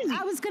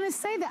 I was going to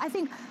say that I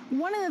think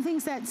one of the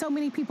things that so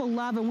many people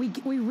love, and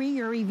we read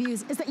your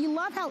reviews, is that you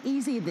love how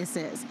easy this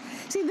is.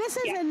 See, this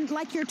isn't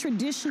like your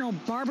traditional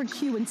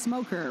barbecue and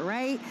smoker,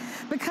 right?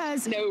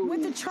 Because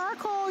with the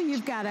charcoal,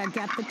 you've got to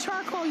get the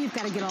charcoal, you've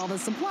got to get all the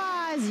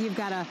supplies, you've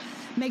got to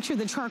make sure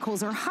the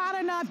charcoals are hot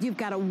enough. You've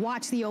got to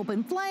watch the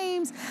open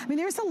flames. I mean,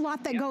 there's a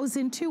lot that goes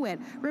into it.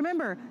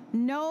 Remember,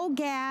 no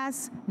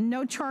gas,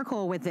 no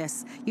charcoal with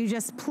this. You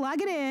just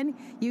plug it in.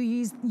 You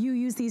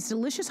use these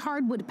delicious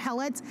hardwood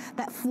pellets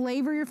that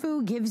flavor your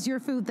food, gives your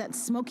food that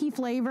smoky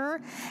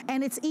flavor,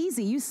 and it's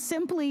easy. You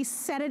simply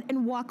set it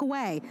and walk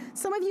away.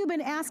 Some of you have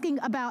been asking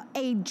about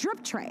a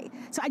drip tray.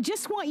 So I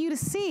just want you to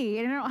see,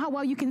 and I don't know how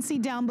well you can see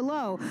down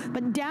below,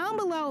 but down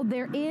below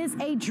there is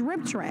a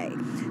drip tray.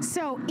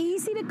 So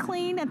easy to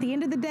clean. At the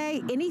end of the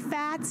day, any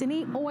fats,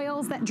 any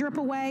oils that drip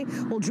away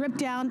will drip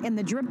down in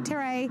the drip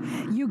tray.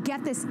 You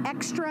get this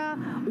extra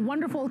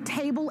wonderful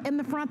table in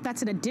the front.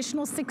 That's an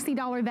additional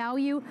 $60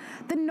 value.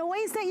 The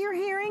noise that you're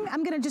hearing,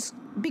 I'm gonna just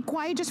be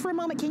quiet just for a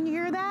moment. Can you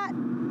hear that?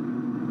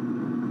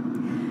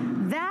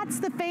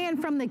 That's the fan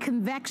from the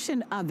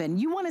convection oven.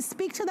 You wanna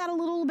speak to that a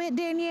little bit,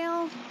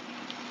 Danielle?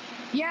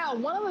 Yeah,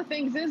 one of the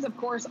things is, of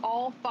course,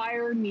 all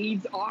fire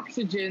needs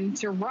oxygen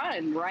to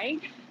run,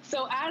 right?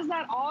 So as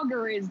that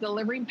auger is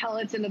delivering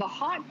pellets into the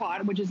hot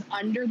pot, which is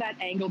under that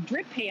angled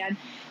drip pan,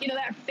 you know,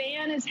 that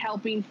fan is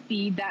helping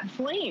feed that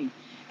flame.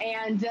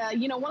 And,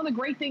 you know, one of the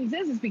great things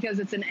is because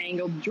it's an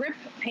angled drip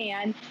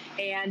pan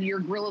and your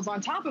grill is on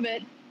top of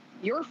it,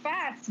 your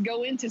fats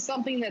go into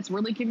something that's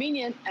really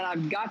convenient. And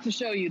I've got to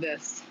show you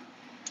this.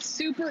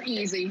 Super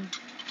easy.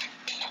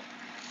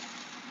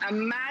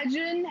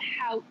 Imagine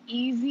how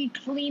easy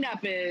cleanup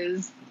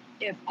is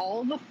if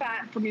all the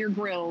fat from your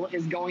grill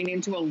is going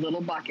into a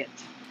little bucket.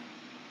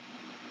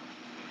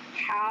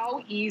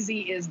 How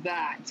easy is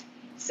that?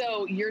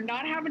 So you're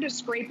not having to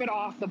scrape it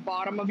off the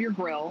bottom of your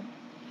grill.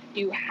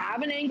 You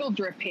have an angled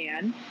drip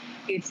pan.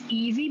 It's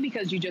easy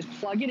because you just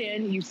plug it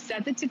in. You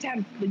set it to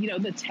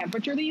the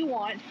temperature that you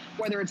want,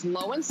 whether it's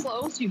low and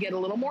slow, so you get a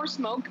little more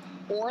smoke,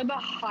 or the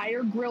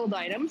higher grilled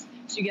items,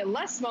 so you get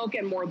less smoke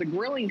and more of the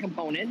grilling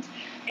component,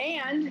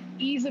 and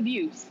ease of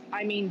use.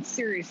 I mean,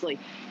 seriously,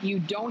 you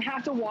don't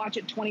have to watch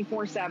it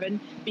 24/7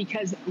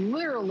 because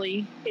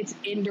literally it's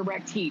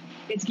indirect heat.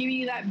 It's giving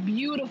you that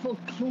beautiful,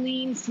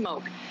 clean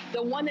smoke,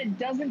 the one that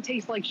doesn't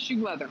taste like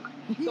shoe leather,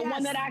 the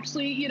one that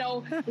actually,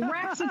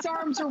 wraps its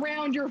arms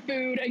around your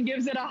food and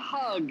gives it a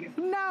hug.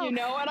 No. And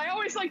I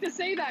always like to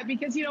say that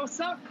because,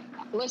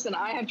 listen,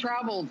 I have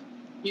traveled.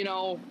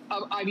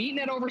 I've eaten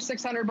at over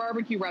 600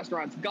 barbecue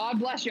restaurants. God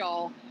bless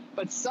y'all.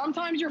 But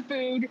sometimes your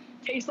food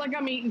tastes like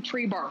I'm eating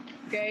tree bark,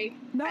 okay?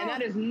 No. And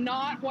that is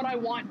not what I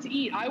want to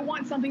eat. I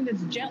want something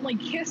that's gently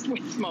kissed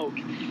with smoke.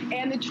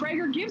 And the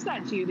Traeger gives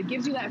that to you. It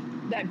gives you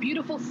that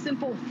beautiful,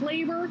 simple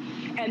flavor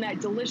and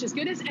that delicious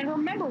goodness. And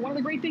remember, one of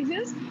the great things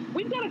is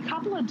we've got a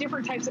couple of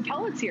different types of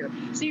pellets here.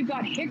 So you've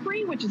got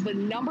hickory, which is the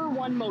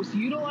 #1 most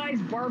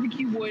utilized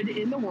barbecue wood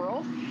in the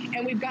world.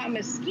 And we've got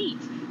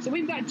mesquite. So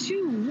we've got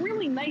two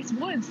really nice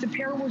woods to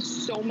pair with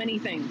so many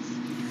things.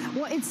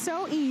 Well, it's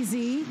so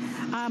easy.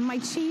 My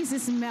cheese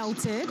is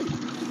melted,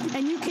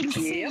 and you can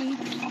see,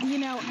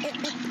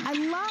 I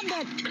love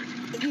that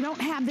you don't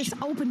have this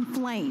open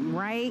flame,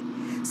 right?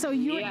 So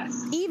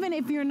even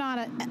if you're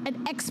not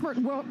an expert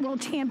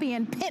world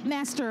champion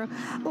pitmaster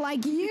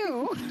like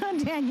you,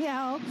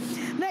 Danielle,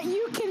 that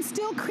you can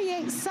still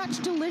create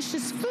such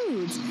delicious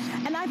foods.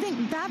 And I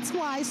think that's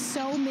why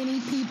so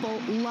many people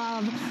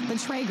love the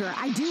Traeger.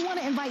 I do want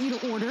to invite you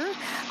to order.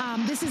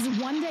 This is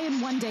one day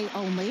and one day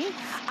only.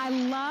 I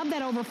love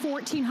that over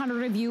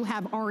 1,400 of you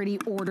have already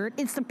ordered.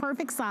 It's the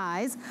perfect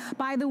size.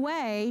 By the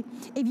way,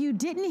 if you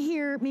didn't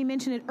hear me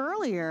mention it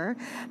earlier,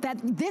 that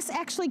this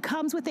actually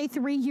comes with a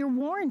 3-year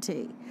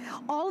warranty.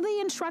 All the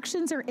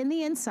instructions are in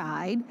the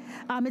inside.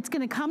 It's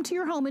going to come to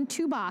your home in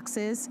 2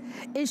 boxes.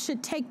 It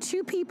should take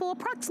 2 people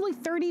approximately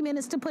 30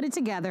 minutes to put it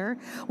together.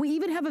 We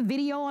even have a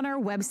video on our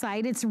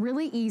website. It's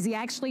really easy.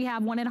 I actually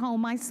have one at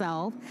home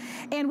myself.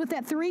 And with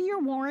that 3-year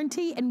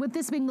warranty, and with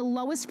this being the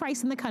lowest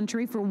price in the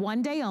country for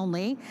one day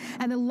only,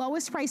 and the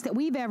lowest price that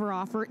we've ever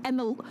offered, and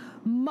the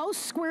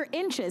most square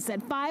inches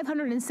at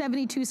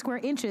 572 square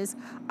inches,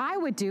 I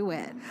would do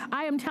it.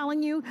 I am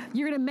telling you,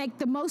 you're gonna make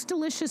the most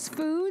delicious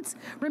foods.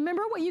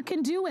 Remember what you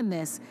can do in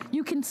this.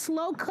 You can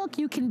slow cook,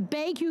 you can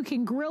bake, you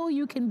can grill,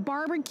 you can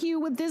barbecue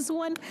with this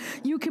one,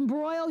 you can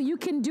broil, you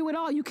can do it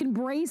all. You can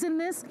braise in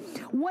this.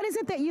 What is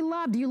it that you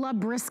love? Do you love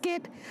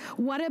brisket?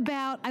 What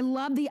about, I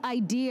love the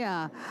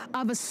idea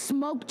of a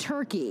smoked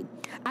turkey.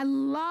 I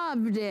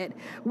loved it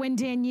when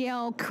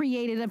Danielle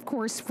created, of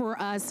course,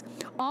 for us,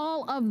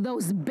 all of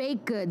those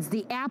baked goods,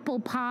 the apple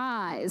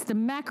pies, the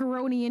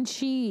macaroni and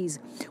cheese.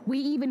 We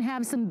even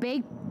have some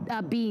baked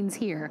beans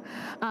here.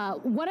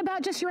 What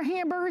about just your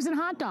hamburgers and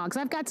hot dogs?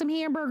 I've got some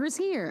hamburgers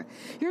here.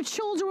 Your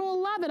children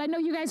will love it. I know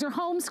you guys are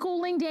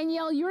homeschooling.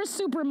 Danielle, you're a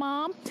super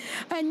mom,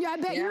 and I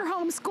bet you're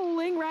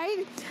homeschooling,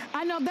 right?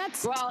 I know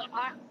that's... Well,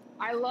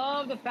 I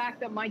love the fact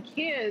that my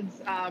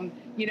kids,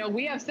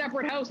 we have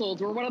separate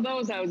households. We're one of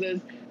those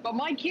houses, but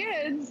my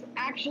kids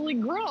actually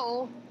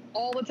grill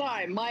all the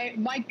time.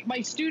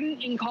 My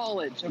student in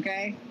college,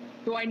 okay,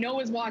 who I know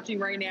is watching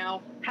right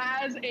now,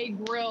 has a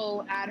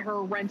grill at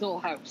her rental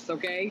house,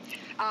 okay?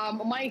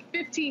 My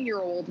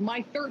 15-year-old,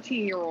 my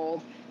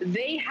 13-year-old,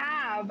 they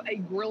have a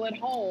grill at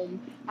home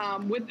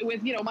with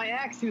my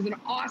ex, who's an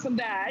awesome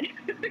dad,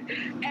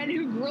 and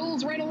who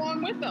grills right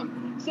along with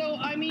them. So,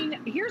 I mean,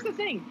 here's the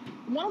thing.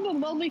 One of the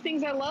lovely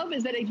things I love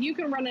is that if you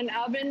can run an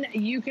oven,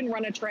 you can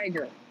run a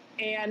Traeger.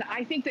 And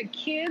I think that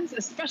kids,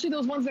 especially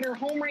those ones that are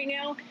home right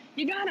now,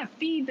 you gotta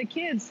feed the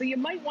kids. So you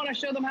might want to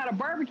show them how to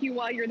barbecue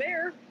while you're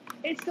there.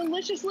 It's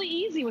deliciously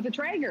easy with a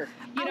Traeger.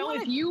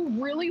 If you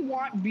really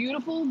want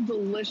beautiful,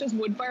 delicious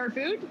wood-fired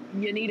food,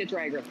 you need a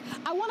Traeger.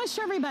 I want to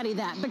show everybody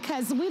that,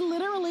 because we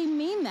literally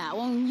mean that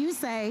when you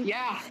say,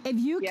 if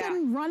you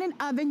can run an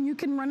oven, you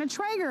can run a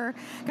Traeger.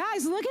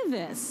 Guys, look at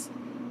this.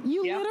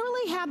 You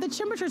literally have the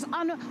temperatures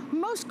on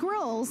most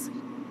grills.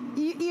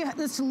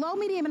 It's low,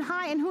 medium, and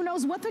high, and who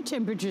knows what the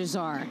temperatures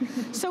are.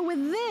 So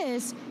with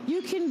this,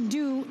 you can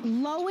do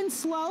low and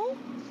slow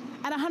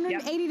at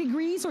 180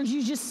 degrees, or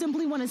you just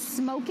simply want to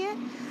smoke it.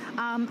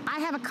 I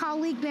have a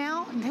colleague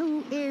now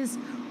who is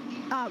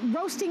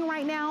roasting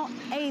right now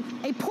a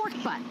pork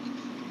butt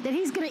that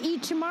he's going to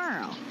eat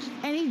tomorrow,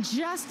 and he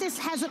just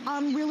has it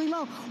on really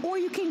low. Or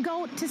you can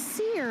go to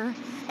sear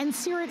and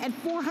sear it at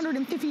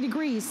 450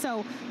 degrees.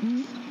 So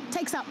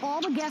takes out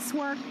all the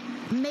guesswork,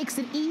 makes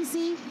it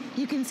easy.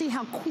 You can see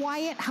how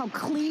quiet, how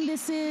clean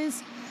this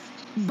is,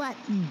 but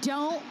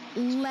don't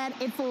let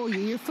it fool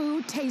you. Your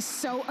food tastes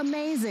so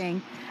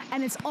amazing,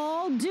 and it's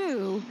all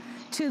due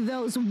to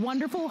those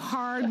wonderful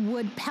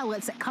hardwood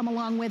pellets that come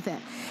along with it.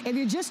 If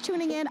you're just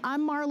tuning in,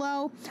 I'm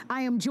Marlo.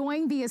 I am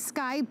joined via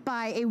Skype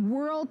by a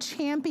world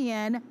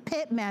champion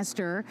pit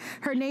master.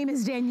 Her name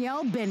is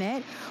Danielle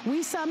Bennett.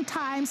 We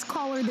sometimes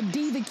call her the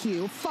Diva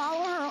Q.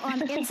 Follow her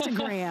on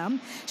Instagram.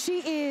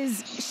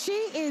 She's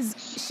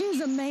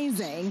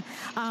amazing.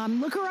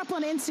 Look her up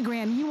on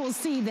Instagram. You will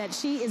see that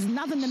she is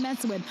nothing to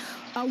mess with.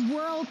 A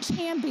world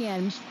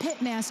champion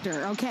pit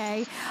master,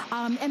 okay?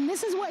 And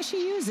this is what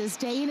she uses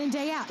day in and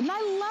day out. And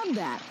I love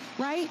that,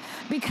 right?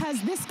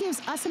 Because this gives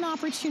us an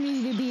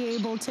opportunity to be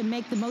able to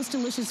make the most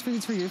delicious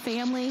foods for your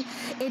family.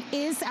 It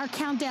is our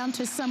countdown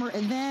to summer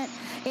event.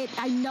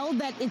 I know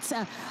that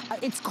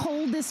it's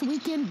cold this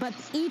weekend, but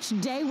each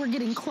day we're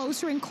getting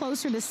closer and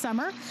closer to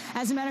summer.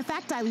 As a matter of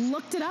fact, I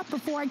looked it up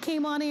before I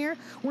came on air.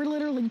 We're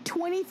literally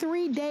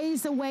 23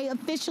 days away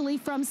officially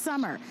from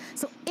summer.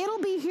 So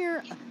it'll be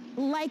here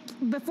like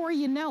before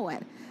you know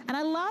it. And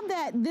I love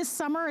that this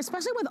summer,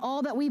 especially with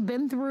all that we've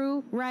been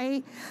through,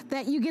 right,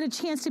 that you get a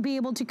chance to be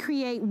able to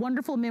create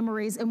wonderful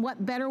memories. And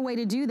what better way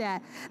to do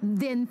that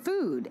than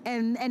food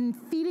and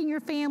feeding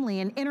your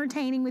family and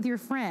entertaining with your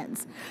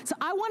friends. So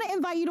I want to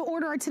invite you to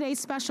order our today's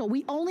special.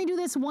 We only do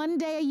this one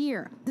day a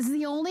year. This is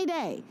the only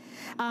day.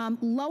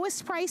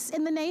 Lowest price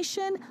in the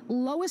nation,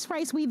 lowest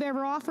price we've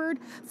ever offered,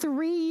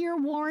 3-year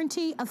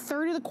warranty, a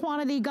third of the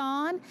quantity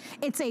gone.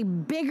 It's a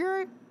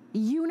bigger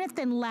unit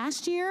than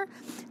last year.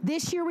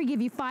 This year we give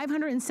you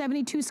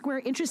 572 square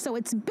inches, so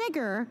it's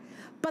bigger,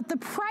 but the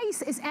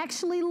price is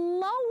actually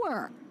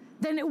lower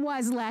than it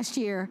was last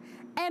year.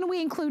 And we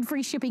include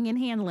free shipping and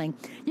handling.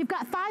 You've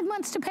got 5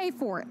 months to pay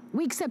for it.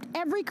 We accept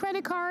every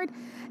credit card,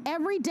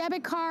 every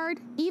debit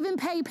card, even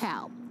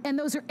PayPal. And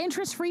those are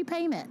interest-free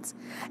payments.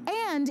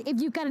 And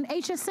if you've got an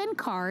HSN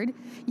card,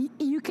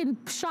 you can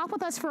shop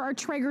with us for our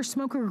Traeger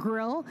smoker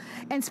grill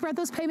and spread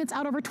those payments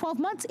out over 12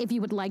 months if you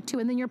would like to.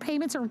 And then your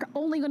payments are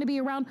only going to be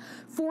around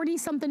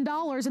 $40-something,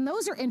 and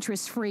those are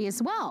interest-free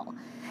as well.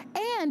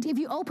 And if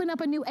you open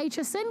up a new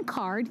HSN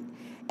card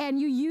and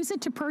you use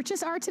it to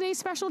purchase our today's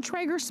special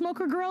Traeger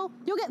smoker grill,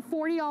 you'll get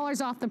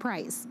 $40 off the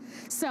price.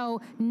 So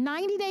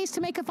 90 days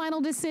to make a final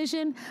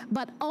decision,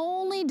 but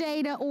only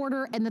day to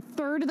order, and the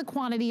third of the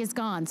quantity is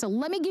gone. So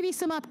let me give you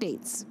some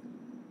updates.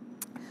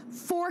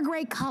 4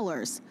 great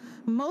colors.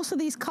 Most of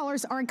these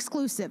colors are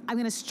exclusive. I'm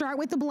gonna start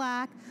with the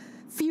black.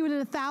 Fewer than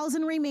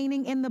 1,000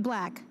 remaining in the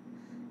black.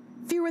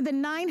 Fewer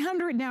than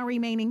 900 now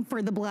remaining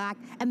for the black,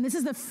 and this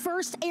is the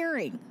first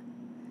airing.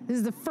 This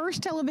is the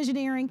first television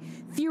airing,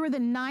 fewer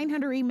than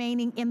 900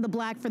 remaining in the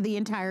black for the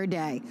entire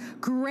day.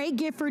 Great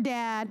gift for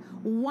dad,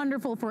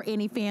 wonderful for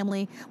any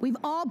family. We've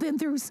all been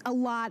through a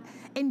lot.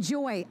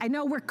 Enjoy. I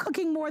know we're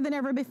cooking more than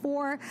ever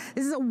before.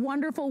 This is a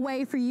wonderful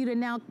way for you to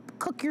now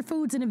cook your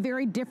foods in a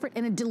very different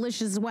and a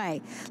delicious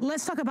way.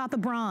 Let's talk about the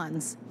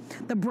bronze.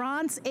 The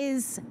bronze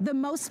is the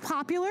most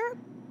popular.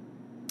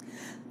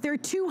 There are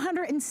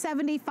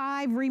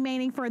 275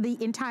 remaining for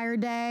the entire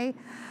day.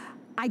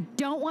 I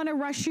don't want to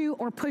rush you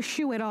or push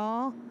you at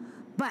all,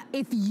 but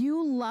if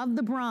you love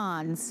the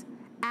bronze,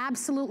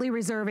 absolutely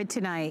reserve it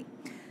tonight.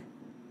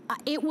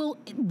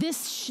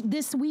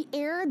 We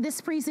air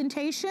this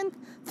presentation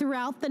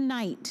throughout the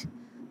night.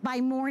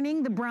 By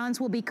morning, the bronze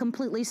will be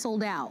completely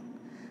sold out.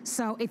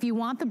 So if you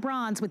want the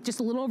bronze with just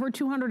a little over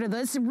 200 of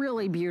this,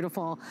 really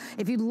beautiful.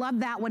 If you love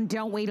that one,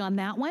 don't wait on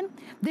that one.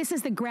 This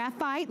is the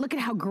graphite. Look at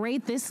how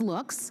great this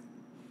looks.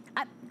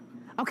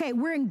 Okay,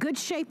 we're in good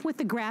shape with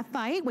the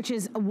graphite, which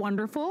is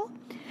wonderful.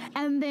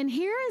 And then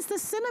here is the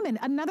cinnamon,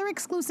 another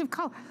exclusive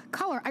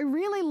color. I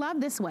really love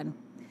this one.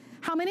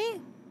 How many?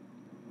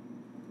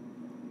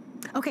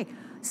 Okay,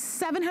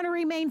 700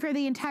 remain for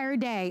the entire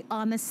day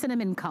on the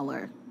cinnamon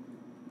color.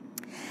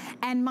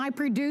 And my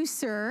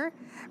producer,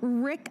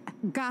 Rick,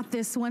 got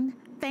this one.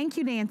 Thank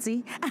you,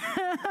 Nancy.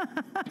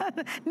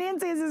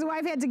 Nancy, as his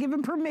wife, had to give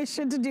him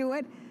permission to do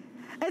it.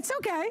 It's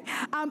okay,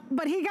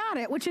 but he got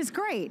it, which is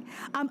great.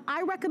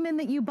 I recommend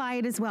that you buy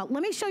it as well.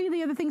 Let me show you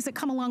the other things that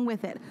come along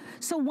with it.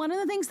 So one of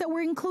the things that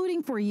we're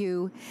including for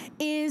you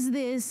is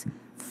this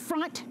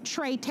front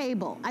tray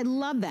table. I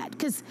love that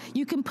because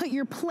you can put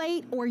your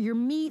plate or your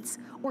meats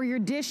or your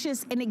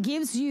dishes, and it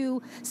gives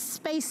you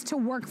space to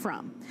work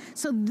from.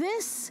 So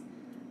this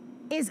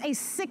is a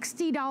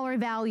 $60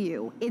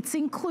 value. It's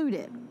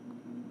included.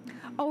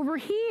 Over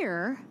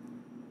here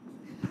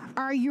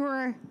are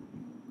your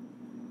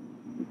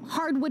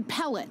hardwood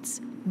pellets.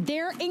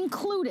 They're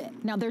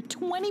included. Now they're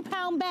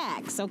 20-pound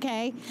bags,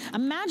 okay?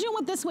 Imagine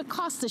what this would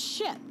cost to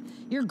ship.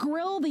 Your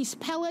grill, these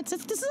pellets,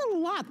 this is a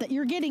lot that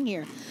you're getting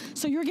here.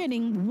 So you're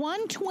getting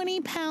one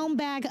 20-pound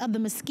bag of the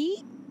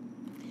mesquite,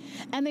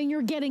 and then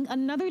you're getting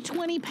another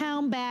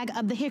 20-pound bag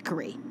of the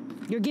hickory.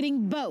 You're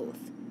getting both.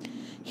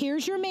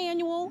 Here's your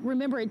manual.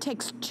 Remember, it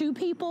takes 2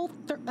 people,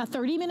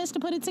 30 minutes to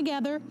put it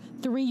together.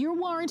 3-year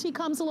warranty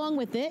comes along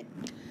with it.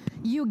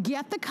 You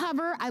get the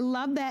cover. I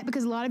love that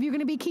because a lot of you are going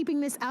to be keeping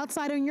this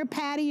outside on your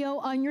patio,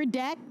 on your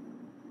deck,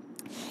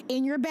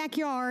 in your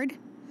backyard.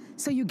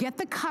 So you get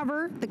the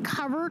cover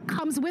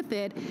comes with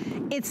it.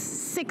 It's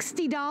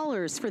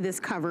 $60 for this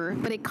cover,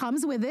 but it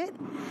comes with it.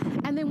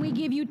 And then we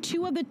give you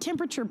 2 of the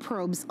temperature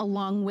probes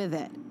along with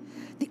it.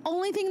 The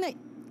only thing that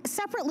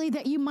separately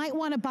that you might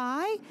want to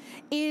buy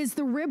is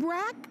the rib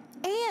rack.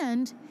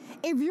 And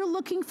if you're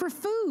looking for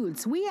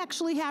foods, we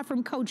actually have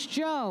from Coach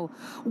Joe,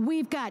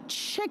 we've got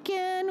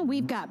chicken,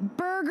 we've got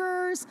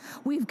burgers,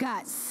 we've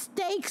got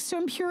steaks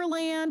from Pure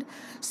Land.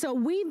 So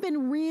we've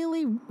been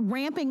really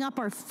ramping up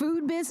our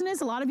food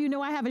business. A lot of you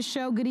know I have a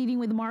show, Good Eating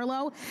with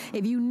Marlo.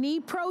 If you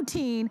need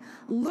protein,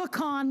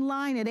 look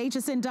online at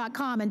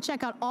hsn.com and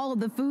check out all of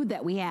the food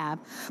that we have.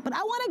 But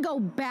I want to go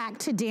back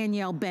to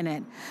Danielle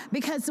Bennett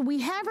because we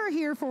have her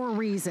here for a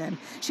reason.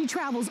 She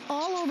travels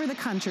all over the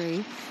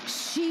country.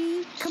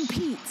 She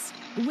competes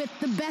with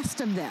the best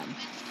of them,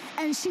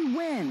 and she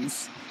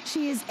wins.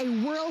 She is a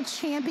world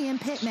champion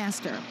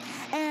pitmaster,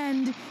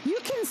 and you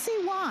can see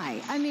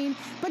why. I mean,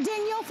 but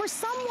Danielle, for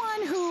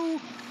someone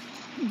who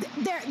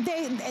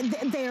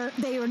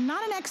they are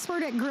not an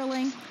expert at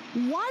grilling,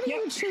 why do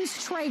you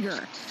choose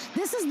Traeger?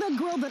 This is the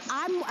grill that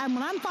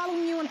when I'm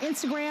following you on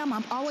Instagram,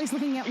 I'm always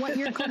looking at what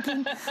you're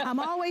cooking. I'm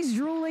always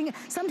drooling.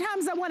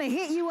 Sometimes I want to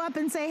hit you up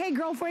and say, hey,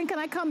 girlfriend, can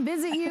I come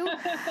visit you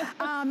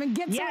and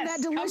get some of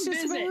that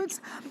delicious foods?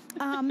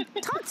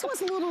 Talk to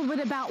us a little bit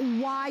about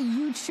why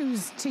you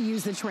choose to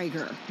use the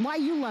Traeger, why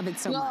you love it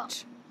so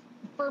much.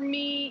 For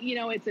me, you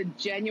know, it's a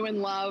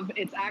genuine love.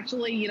 It's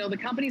actually, you know, the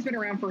company's been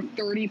around for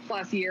 30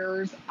 plus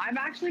years. I've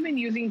actually been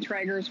using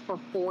Traegers for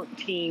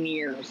 14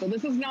 years. So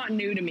this is not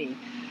new to me.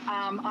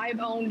 I've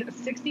owned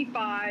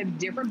 65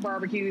 different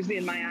barbecues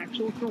in my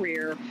actual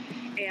career.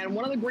 And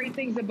one of the great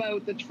things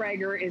about the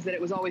Traeger is that it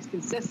was always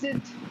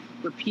consistent,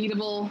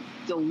 repeatable,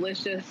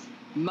 delicious,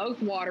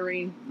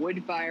 mouth-watering,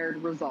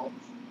 wood-fired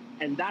results.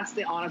 And that's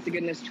the honest to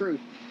goodness truth.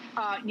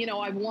 You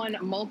know, I've won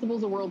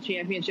multiples of world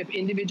championship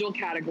individual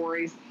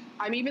categories.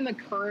 I'm even the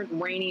current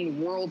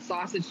reigning world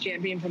sausage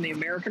champion from the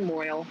American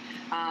Royal,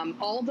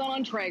 all done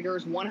on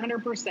Traegers,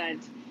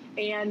 100%.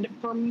 And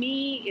for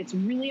me, it's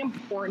really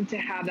important to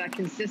have that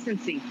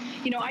consistency.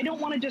 You know, I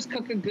don't want to just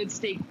cook a good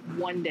steak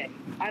one day.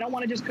 I don't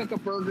want to just cook a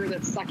burger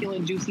that's succulent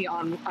and juicy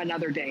on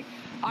another day.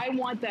 I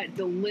want that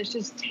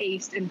delicious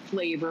taste and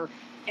flavor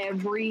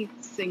every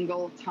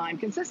single time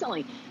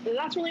consistently.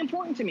 That's really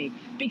important to me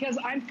because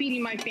I'm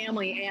feeding my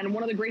family. And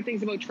one of the great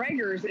things about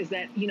Traegers is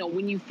that, you know,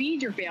 when you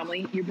feed your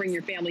family, you bring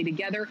your family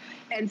together.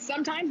 And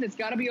sometimes it's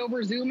got to be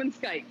over Zoom and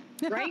Skype,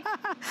 right?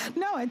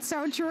 No, it's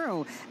so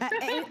true.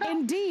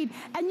 Indeed.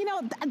 And, you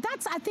know,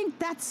 I think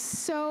that's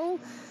so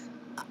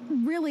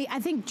really, I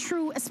think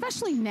true,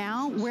 especially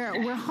now where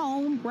we're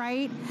home,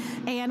 right?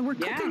 And we're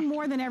cooking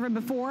more than ever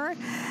before.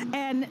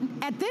 And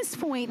at this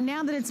point,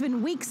 now that it's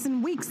been weeks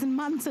and weeks and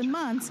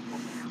months,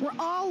 we're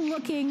all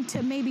looking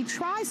to maybe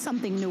try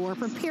something new or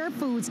prepare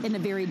foods in a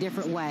very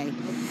different way.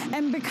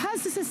 And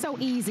because this is so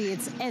easy,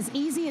 it's as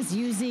easy as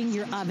using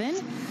your oven,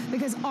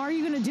 because all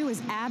you're gonna do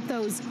is add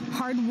those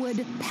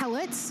hardwood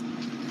pellets,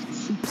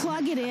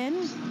 plug it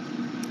in,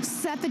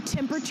 set the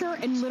temperature,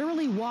 and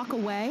literally walk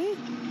away.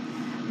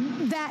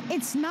 That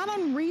it's not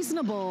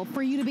unreasonable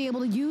for you to be able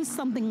to use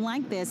something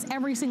like this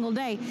every single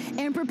day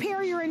and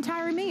prepare your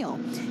entire meal.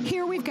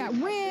 Here we've got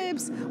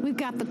ribs, we've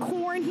got the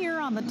corn here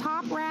on the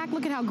top rack.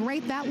 Look at how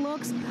great that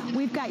looks.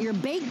 We've got your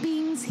baked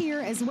beans here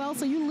as well,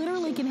 so you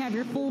literally can have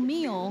your full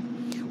meal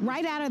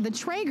right out of the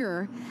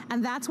Traeger,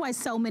 and that's why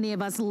so many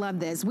of us love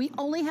this. We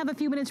only have a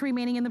few minutes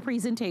remaining in the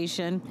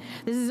presentation.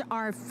 This is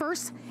our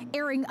first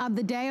airing of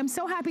the day. I'm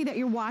so happy that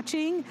you're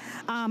watching.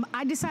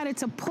 I decided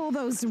to pull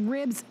those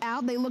ribs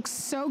out. They look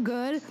so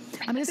good.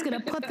 I'm just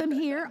gonna put them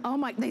here. Oh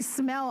my, they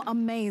smell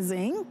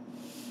amazing.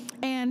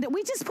 And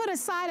we just put a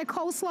side of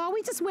coleslaw.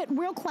 We just went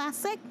real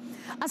classic.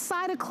 A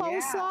side of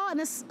coleslaw and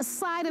a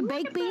side of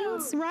baked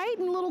beans, right?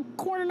 And a little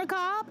corn on the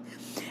cob.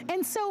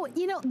 And so,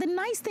 you know, the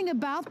nice thing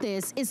about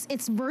this is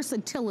its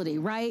versatility,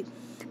 right?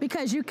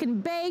 Because you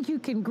can bake, you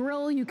can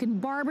grill, you can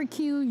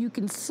barbecue, you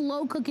can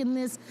slow cook in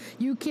this,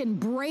 you can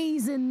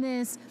braise in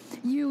this.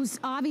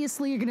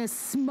 Obviously, you're gonna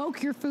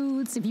smoke your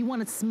foods if you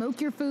wanna smoke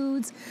your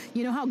foods.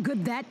 You know how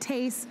good that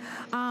tastes.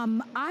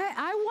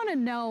 I wanna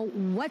know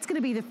what's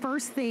gonna be the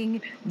first thing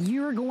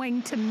you're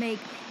going to make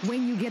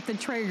when you get the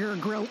Traeger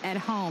grill at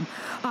home.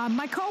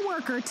 My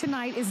coworker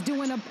tonight is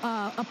doing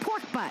a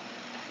pork butt.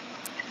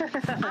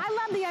 I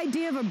love the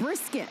idea of a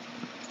brisket.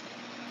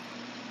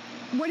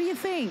 What do you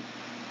think?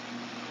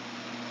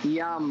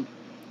 Yum.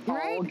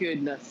 Right? All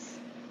goodness.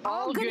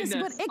 All goodness,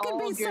 but it could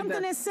be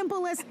something as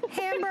simple as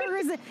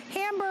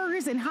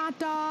hamburgers and hot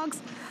dogs.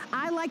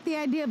 I like the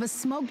idea of a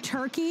smoked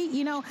turkey.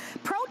 You know,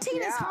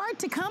 protein is hard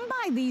to come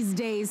by these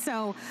days.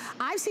 So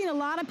I've seen a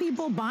lot of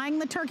people buying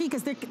the turkey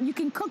because you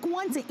can cook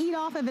once and eat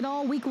off of it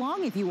all week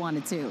long if you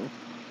wanted to.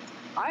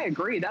 I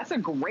agree. That's a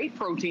great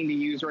protein to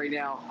use right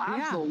now.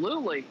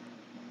 Absolutely.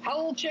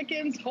 Whole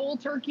chickens, whole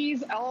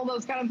turkeys, all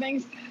those kind of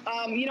things.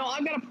 You know,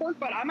 I've got a pork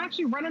butt. I'm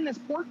actually running this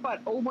pork butt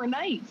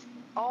overnight,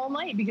 all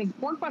night, because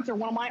pork butts are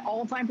one of my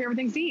all-time favorite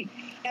things to eat.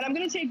 And I'm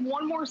going to take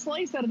one more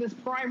slice out of this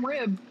prime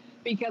rib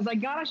because I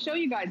gotta show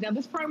you guys. Now,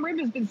 this prime rib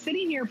has been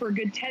sitting here for a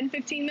good 10,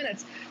 15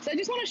 minutes. So I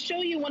just wanna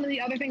show you one of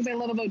the other things I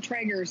love about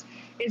Traegers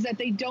is that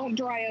they don't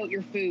dry out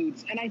your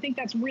foods. And I think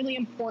that's really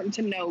important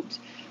to note.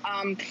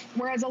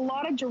 Whereas a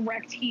lot of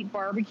direct heat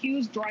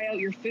barbecues dry out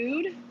your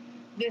food,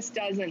 this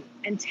doesn't.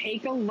 And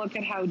take a look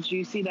at how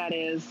juicy that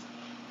is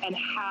and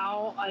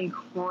how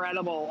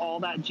incredible all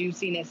that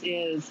juiciness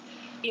is.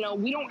 You know,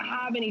 we don't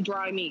have any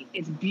dry meat.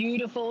 It's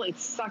beautiful,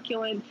 it's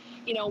succulent.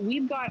 You know,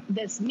 we've got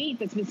this meat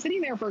that's been sitting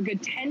there for a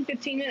good 10,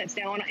 15 minutes.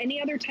 Now, on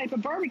any other type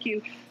of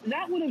barbecue,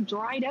 that would have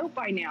dried out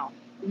by now.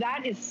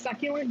 That is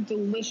succulent,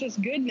 delicious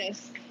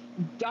goodness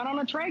done on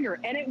a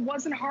Traeger, and it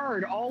wasn't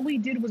hard. All we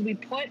did was we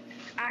put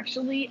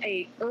actually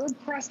a herb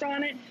crust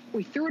on it.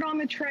 We threw it on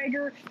the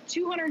Traeger,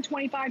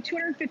 225,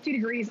 250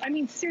 degrees. I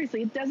mean,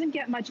 seriously, it doesn't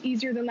get much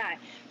easier than that.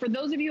 For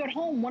those of you at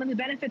home, one of the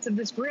benefits of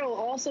this grill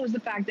also is the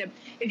fact that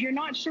if you're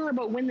not sure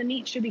about when the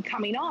meat should be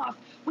coming off,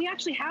 we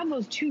actually have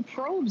those 2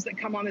 probes that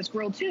come on this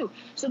grill too.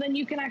 So then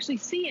you can actually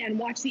see and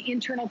watch the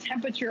internal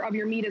temperature of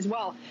your meat as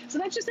well. So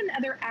that's just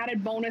another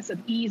added bonus of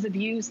ease of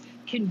use,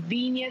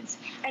 convenience,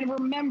 and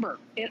remember,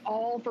 it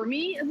all, for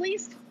me at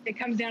least, it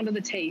comes down to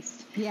the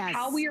taste. Yes.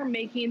 How we are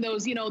making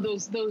those, you know,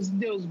 those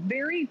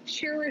very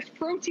cherished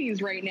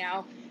proteins right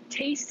now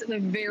taste the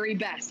very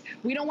best.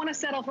 We don't want to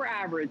settle for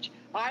average.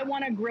 I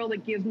want a grill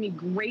that gives me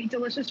great,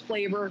 delicious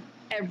flavor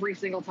every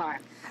single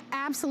time.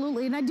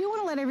 Absolutely. And I do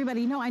want to let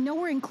everybody know, I know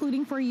we're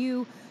including for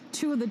you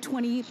 2 of the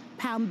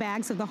 20-pound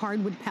bags of the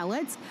hardwood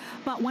pellets,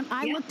 but when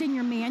I looked in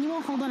your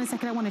manual, hold on a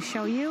second, I want to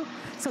show you.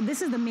 So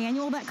this is the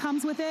manual that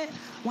comes with it.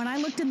 When I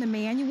looked in the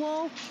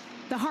manual,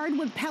 the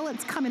hardwood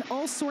pellets come in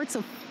all sorts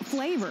of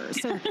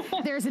flavors. So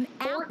there's an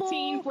 14 apple.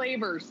 14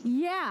 flavors.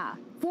 Yeah,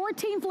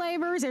 14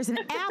 flavors. There's an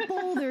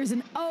apple, there's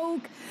an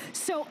oak.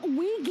 So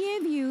we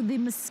give you the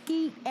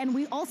mesquite and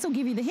we also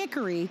give you the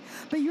hickory,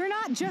 but you're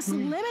not just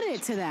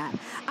limited to that.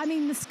 I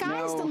mean, the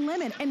sky's the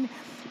limit. And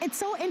it's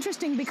so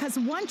interesting because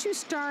once you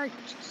start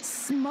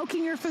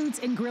smoking your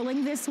foods and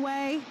grilling this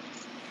way,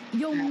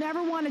 you'll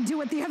never want to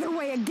do it the other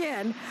way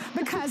again,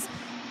 because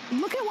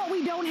look at what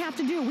we don't have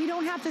to do. We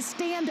don't have to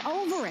stand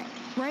over it,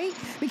 right?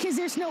 Because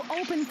there's no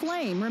open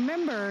flame.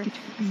 Remember,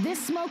 this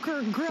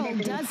smoker grill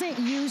doesn't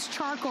use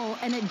charcoal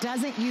and it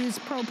doesn't use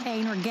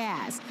propane or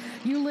gas.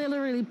 You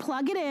literally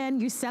plug it in,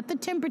 you set the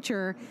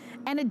temperature,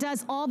 and it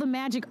does all the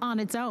magic on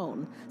its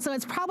own. So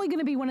it's probably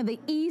gonna be one of the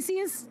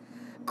easiest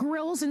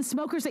grills and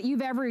smokers that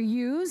you've ever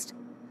used,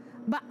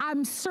 but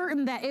I'm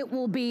certain that it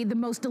will be the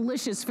most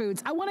delicious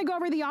foods. I wanna go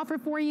over the offer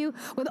for you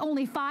with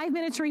only 5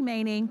 minutes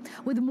remaining,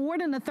 with more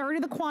than a third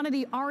of the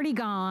quantity already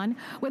gone,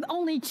 with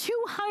only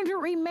 200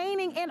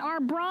 remaining in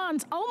our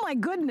bronze. Oh my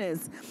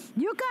goodness.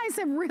 You guys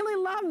have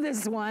really loved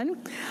this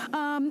one.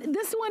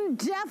 This one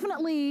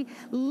definitely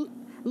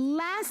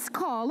last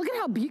call. Look at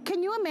how beautiful,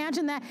 can you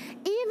imagine that?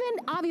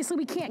 Even, obviously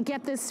we can't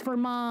get this for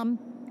mom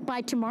by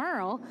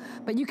tomorrow,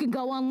 but you can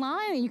go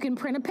online and you can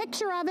print a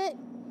picture of it,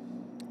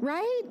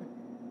 right?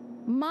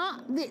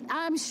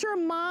 I'm sure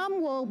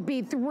mom will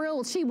be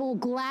thrilled. She will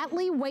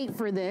gladly wait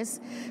for this.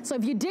 So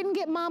if you didn't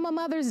get mom a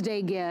Mother's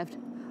Day gift,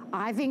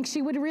 I think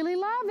she would really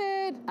love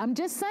it. I'm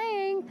just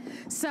saying.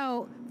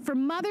 So for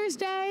Mother's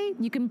Day,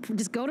 you can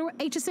just go to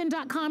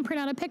hsn.com,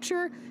 print out a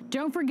picture.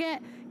 Don't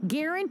forget,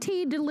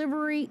 guaranteed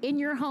delivery in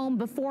your home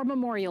before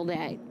Memorial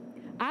Day.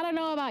 I don't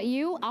know about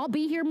you. I'll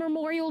be here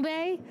Memorial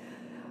Day,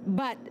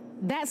 but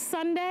that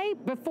Sunday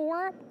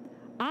before,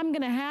 I'm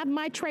gonna have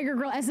my Traeger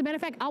grill. As a matter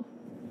of fact, I'll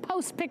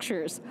post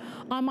pictures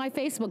on my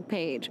Facebook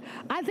page.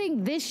 I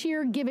think this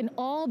year, given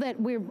all that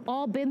we've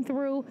all been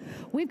through,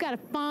 we've got to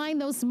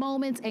find those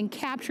moments and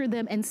capture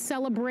them and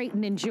celebrate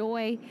and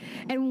enjoy.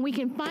 And when we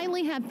can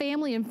finally have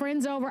family and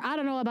friends over, I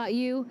don't know about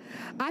you,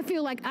 I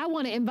feel like I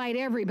want to invite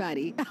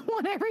everybody. I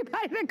want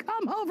everybody to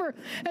come over,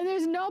 and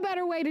there's no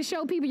better way to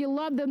show people you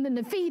love them than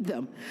to feed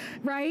them,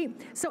 right?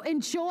 So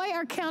enjoy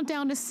our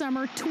countdown to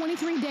summer,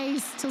 23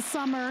 days till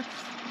summer.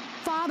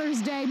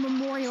 Father's Day,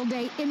 Memorial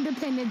Day,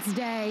 Independence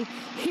Day.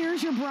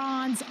 Here's your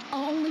bronze,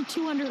 only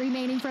 200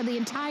 remaining for the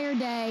entire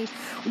day.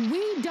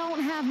 We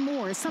don't have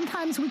more.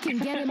 Sometimes we can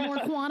get in more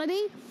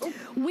quantity.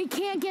 We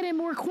can't get in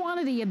more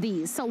quantity of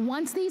these. So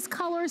once these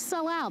colors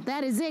sell out,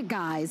 that is it,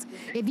 guys.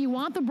 If you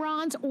want the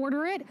bronze,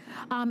 order it.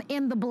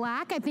 In the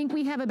black, I think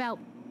we have about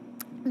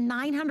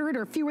 900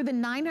 or fewer than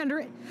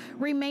 900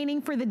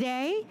 remaining for the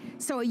day.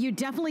 So you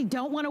definitely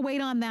don't want to wait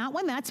on that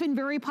one. That's been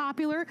very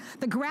popular.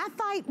 The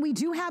graphite, we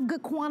do have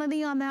good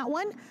quantity on that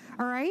one.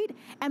 All right.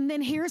 And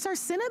then here's our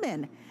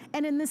cinnamon.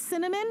 And in the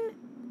cinnamon,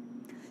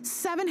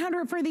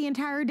 700 for the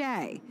entire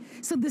day.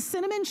 So the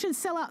cinnamon should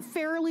sell out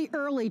fairly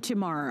early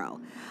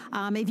tomorrow.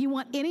 If you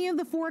want any of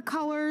the 4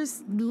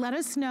 colors, let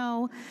us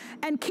know.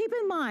 And keep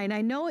in mind,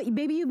 I know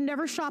maybe you've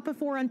never shopped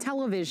before on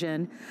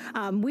television.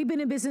 We've been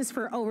in business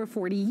for over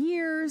 40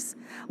 years.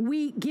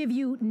 We give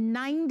you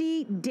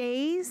 90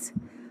 days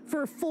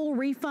for a full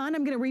refund.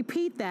 I'm gonna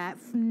repeat that,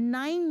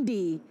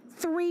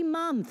 93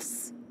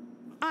 months.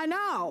 I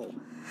know.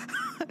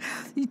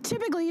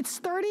 Typically it's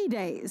 30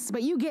 days,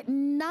 but you get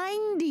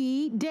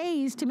 90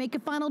 days to make a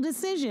final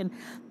decision.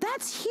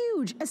 That's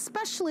huge,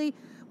 especially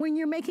when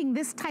you're making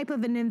this type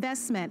of an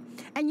investment,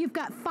 and you've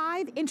got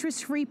 5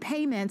 interest-free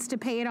payments to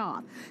pay it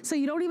off. So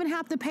you don't even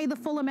have to pay the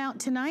full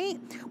amount tonight.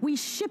 We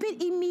ship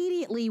it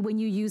immediately when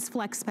you use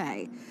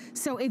FlexPay.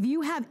 So if you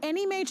have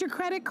any major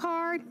credit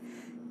card,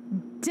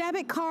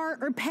 debit card,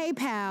 or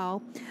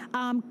PayPal,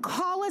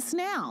 call us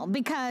now,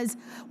 because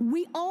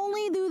we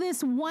only do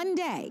this one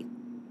day.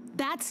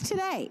 That's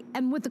today.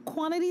 And with the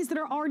quantities that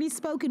are already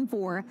spoken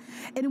for,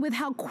 and with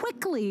how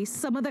quickly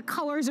some of the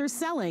colors are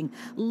selling,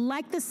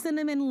 like the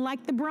cinnamon,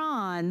 like the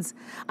bronze,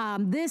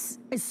 this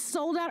is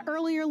sold out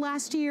earlier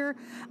last year.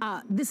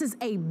 This is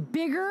a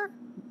bigger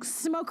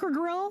smoker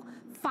grill,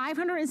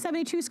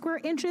 572 square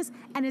inches,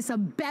 and it's a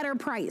better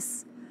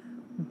price.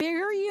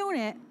 Bigger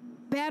unit,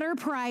 better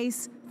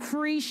price,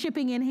 free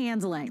shipping and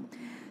handling.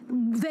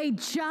 They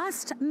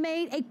just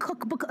made a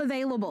cookbook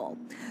available.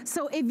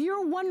 So if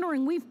you're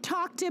wondering, we've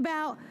talked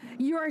about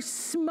your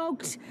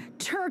smoked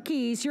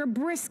turkeys, your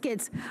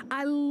briskets.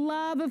 I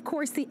love, of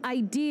course, the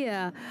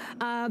idea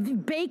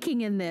of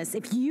baking in this.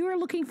 If you're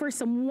looking for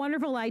some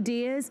wonderful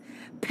ideas,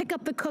 pick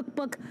up the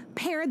cookbook,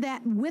 pair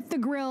that with the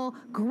grill.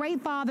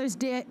 Great Father's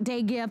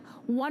Day gift,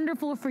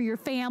 wonderful for your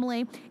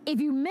family.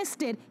 If you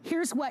missed it,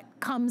 here's what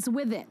comes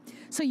with it.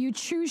 So you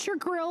choose your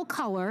grill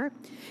color,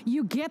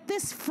 you get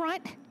this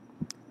front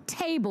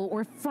table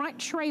or front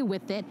tray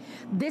with it.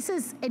 This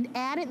is an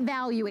added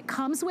value. It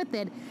comes with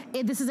it.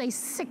 This is a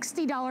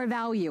 $60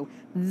 value.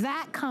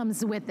 That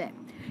comes with it.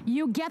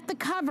 You get the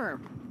cover,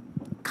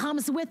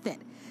 comes with it.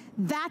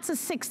 That's a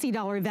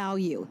 $60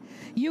 value.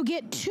 You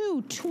get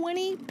 2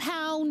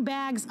 20-pound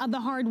bags of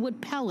the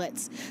hardwood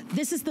pellets.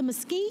 This is the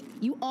mesquite.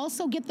 You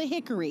also get the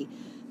hickory.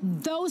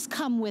 Those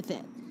come with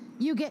it.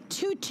 You get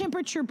 2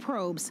 temperature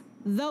probes.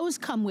 Those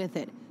come with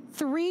it.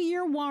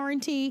 3-year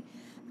warranty.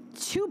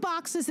 2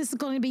 boxes. This is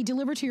going to be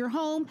delivered to your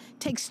home.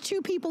 Takes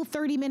 2 people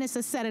 30 minutes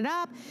to set it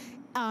up.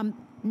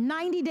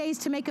 90 days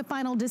to make a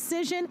final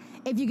decision.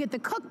 If you get the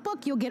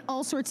cookbook, you'll get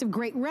all sorts of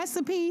great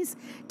recipes.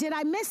 Did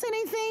I miss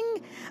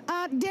anything,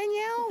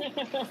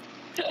 Danielle?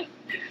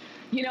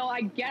 You know,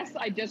 I guess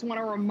I just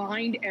want to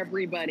remind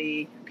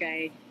everybody,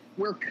 okay,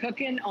 we're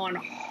cooking on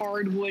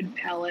hardwood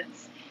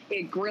pellets.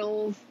 It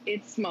grills,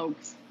 it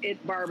smokes,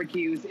 it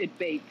barbecues, it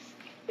bakes.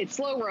 It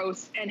slow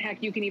roasts, and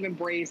heck, you can even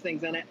braise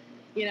things in it.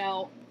 You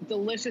know,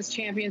 delicious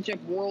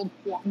world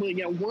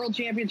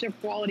championship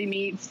quality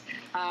meats,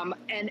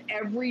 and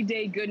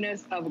everyday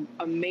goodness of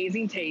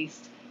amazing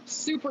taste.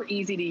 Super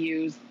easy to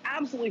use,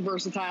 absolutely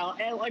versatile.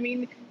 And I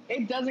mean,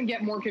 it doesn't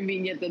get more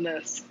convenient than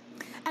this.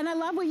 And I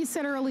love what you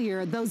said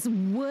earlier. Those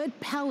wood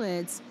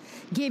pellets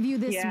give you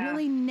this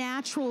really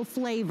natural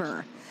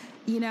flavor.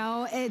 You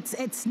know,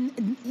 it's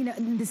you know,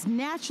 this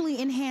naturally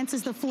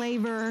enhances the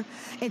flavor.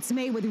 It's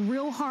made with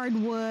real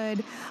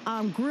hardwood.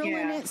 Grill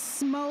in it,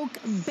 smoke,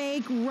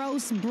 bake,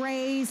 roast,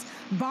 braise,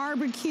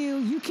 barbecue.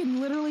 You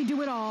can literally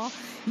do it all.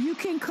 You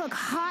can cook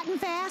hot and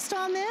fast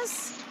on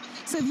this.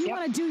 So if you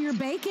want to do your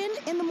bacon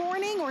in the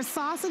morning or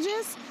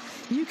sausages,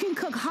 you can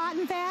cook hot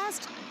and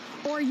fast,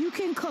 or you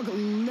can cook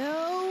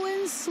low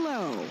and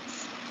slow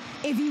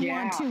if you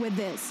want to with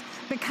this,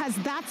 because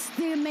that's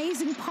the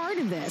amazing part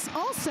of this.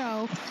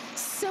 Also,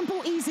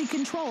 simple, easy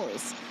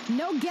controls.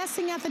 No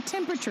guessing at the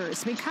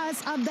temperatures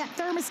because of that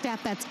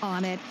thermostat that's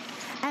on it.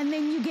 And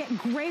then you get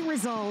great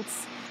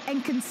results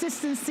and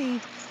consistency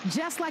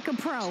just like a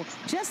pro.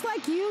 Just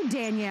like you,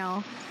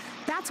 Danielle.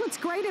 That's what's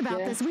great about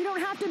this. We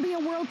don't have to be a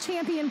world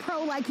champion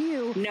pro like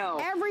you. No,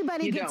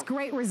 everybody gets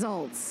great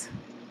results.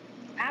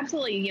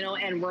 Absolutely, you know,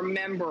 and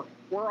remember,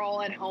 we're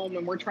all at home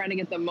and we're trying to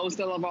get the most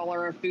out of all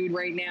our food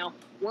right now.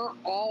 We're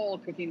all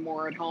cooking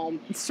more at home.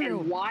 It's true.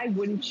 And why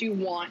wouldn't you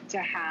want to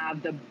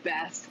have the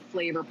best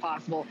flavor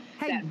possible?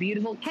 That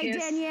beautiful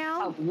kiss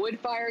of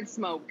wood-fired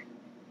smoke.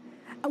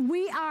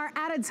 We are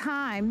out of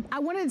time. I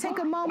wanted to take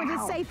a moment to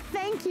say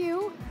thank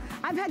you.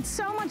 I've had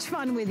so much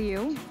fun with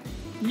you.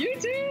 You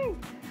too.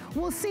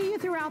 We'll see you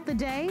throughout the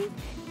day.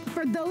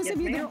 For those of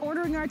you that are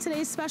ordering our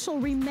today's special,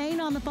 remain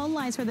on the phone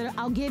lines for that.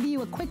 I'll give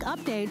you a quick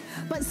update,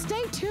 but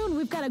stay tuned.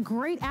 We've got a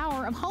great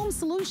hour of home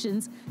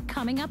solutions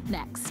coming up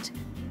next.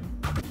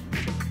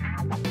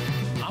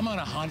 I'm on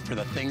a hunt for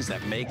the things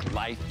that make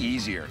life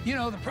easier. You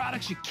know, the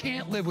products you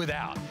can't live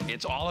without.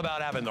 It's all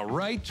about having the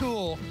right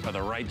tool for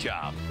the right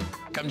job.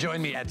 Come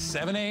join me at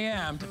 7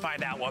 a.m. to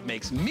find out what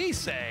makes me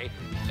say,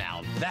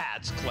 now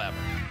that's clever.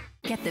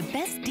 Get the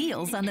best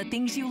deals on the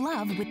things you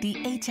love with the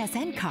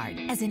HSN card.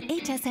 As an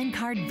HSN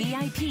card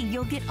VIP,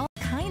 you'll get all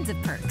kinds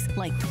of perks,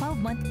 like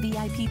 12-month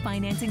VIP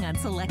financing on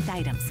select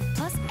items,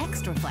 plus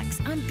extra flex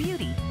on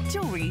beauty,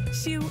 jewelry,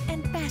 shoe,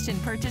 and fashion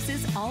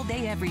purchases all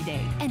day, every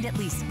day. And at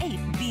least 8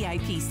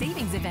 VIP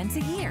savings events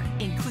a year.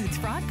 Includes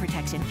fraud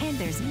protection, and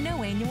there's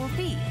no annual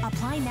fee.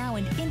 Apply now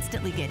and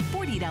instantly get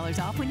 $40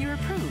 off when you're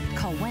approved.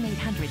 Call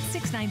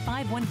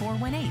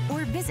 1-800-695-1418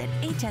 or visit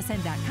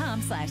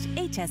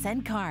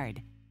hsn.com/HSN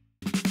card.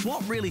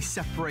 What really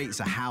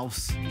separates a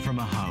house from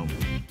a home?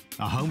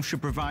 A home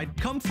should provide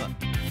comfort,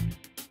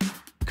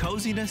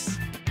 coziness,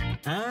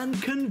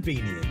 and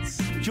convenience.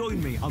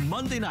 Join me on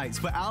Monday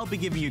nights where I'll be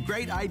giving you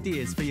great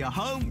ideas for your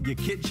home, your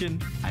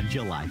kitchen, and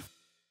your life.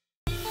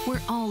 We're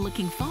all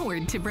looking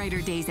forward to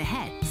brighter days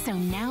ahead, so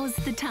now's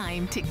the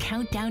time to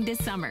count down to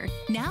summer.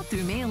 Now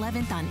through May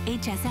 11th on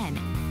HSN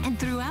and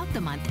throughout the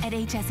month at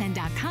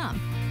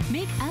hsn.com.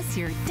 Make us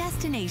your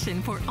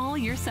destination for all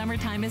your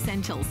summertime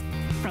essentials,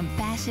 from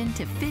fashion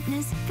to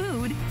fitness,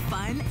 food,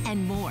 fun,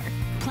 and more.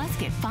 Plus,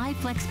 get 5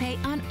 flex pay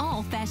on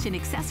all fashion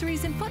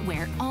accessories and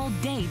footwear all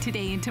day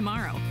today and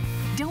tomorrow.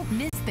 Don't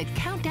miss the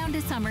countdown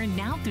to summer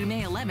now through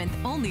May 11th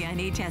only on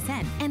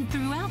HSN and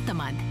throughout the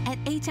month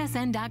at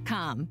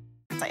hsn.com.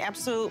 I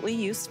absolutely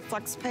use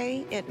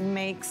FlexPay. It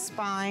makes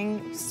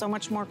buying so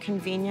much more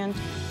convenient.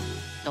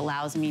 It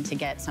allows me to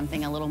get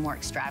something a little more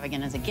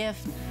extravagant as a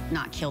gift,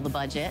 not kill the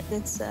budget.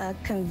 It's a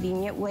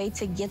convenient way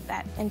to get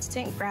that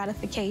instant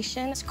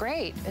gratification. It's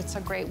great. It's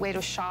a great way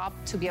to shop,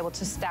 to be able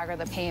to stagger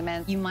the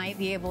payment. You might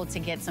be able to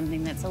get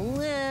something that's a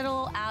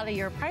little out of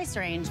your price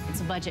range. It's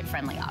a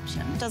budget-friendly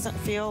option. It doesn't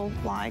feel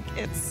like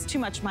it's too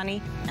much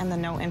money, and the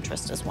no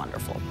interest is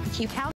wonderful. Keep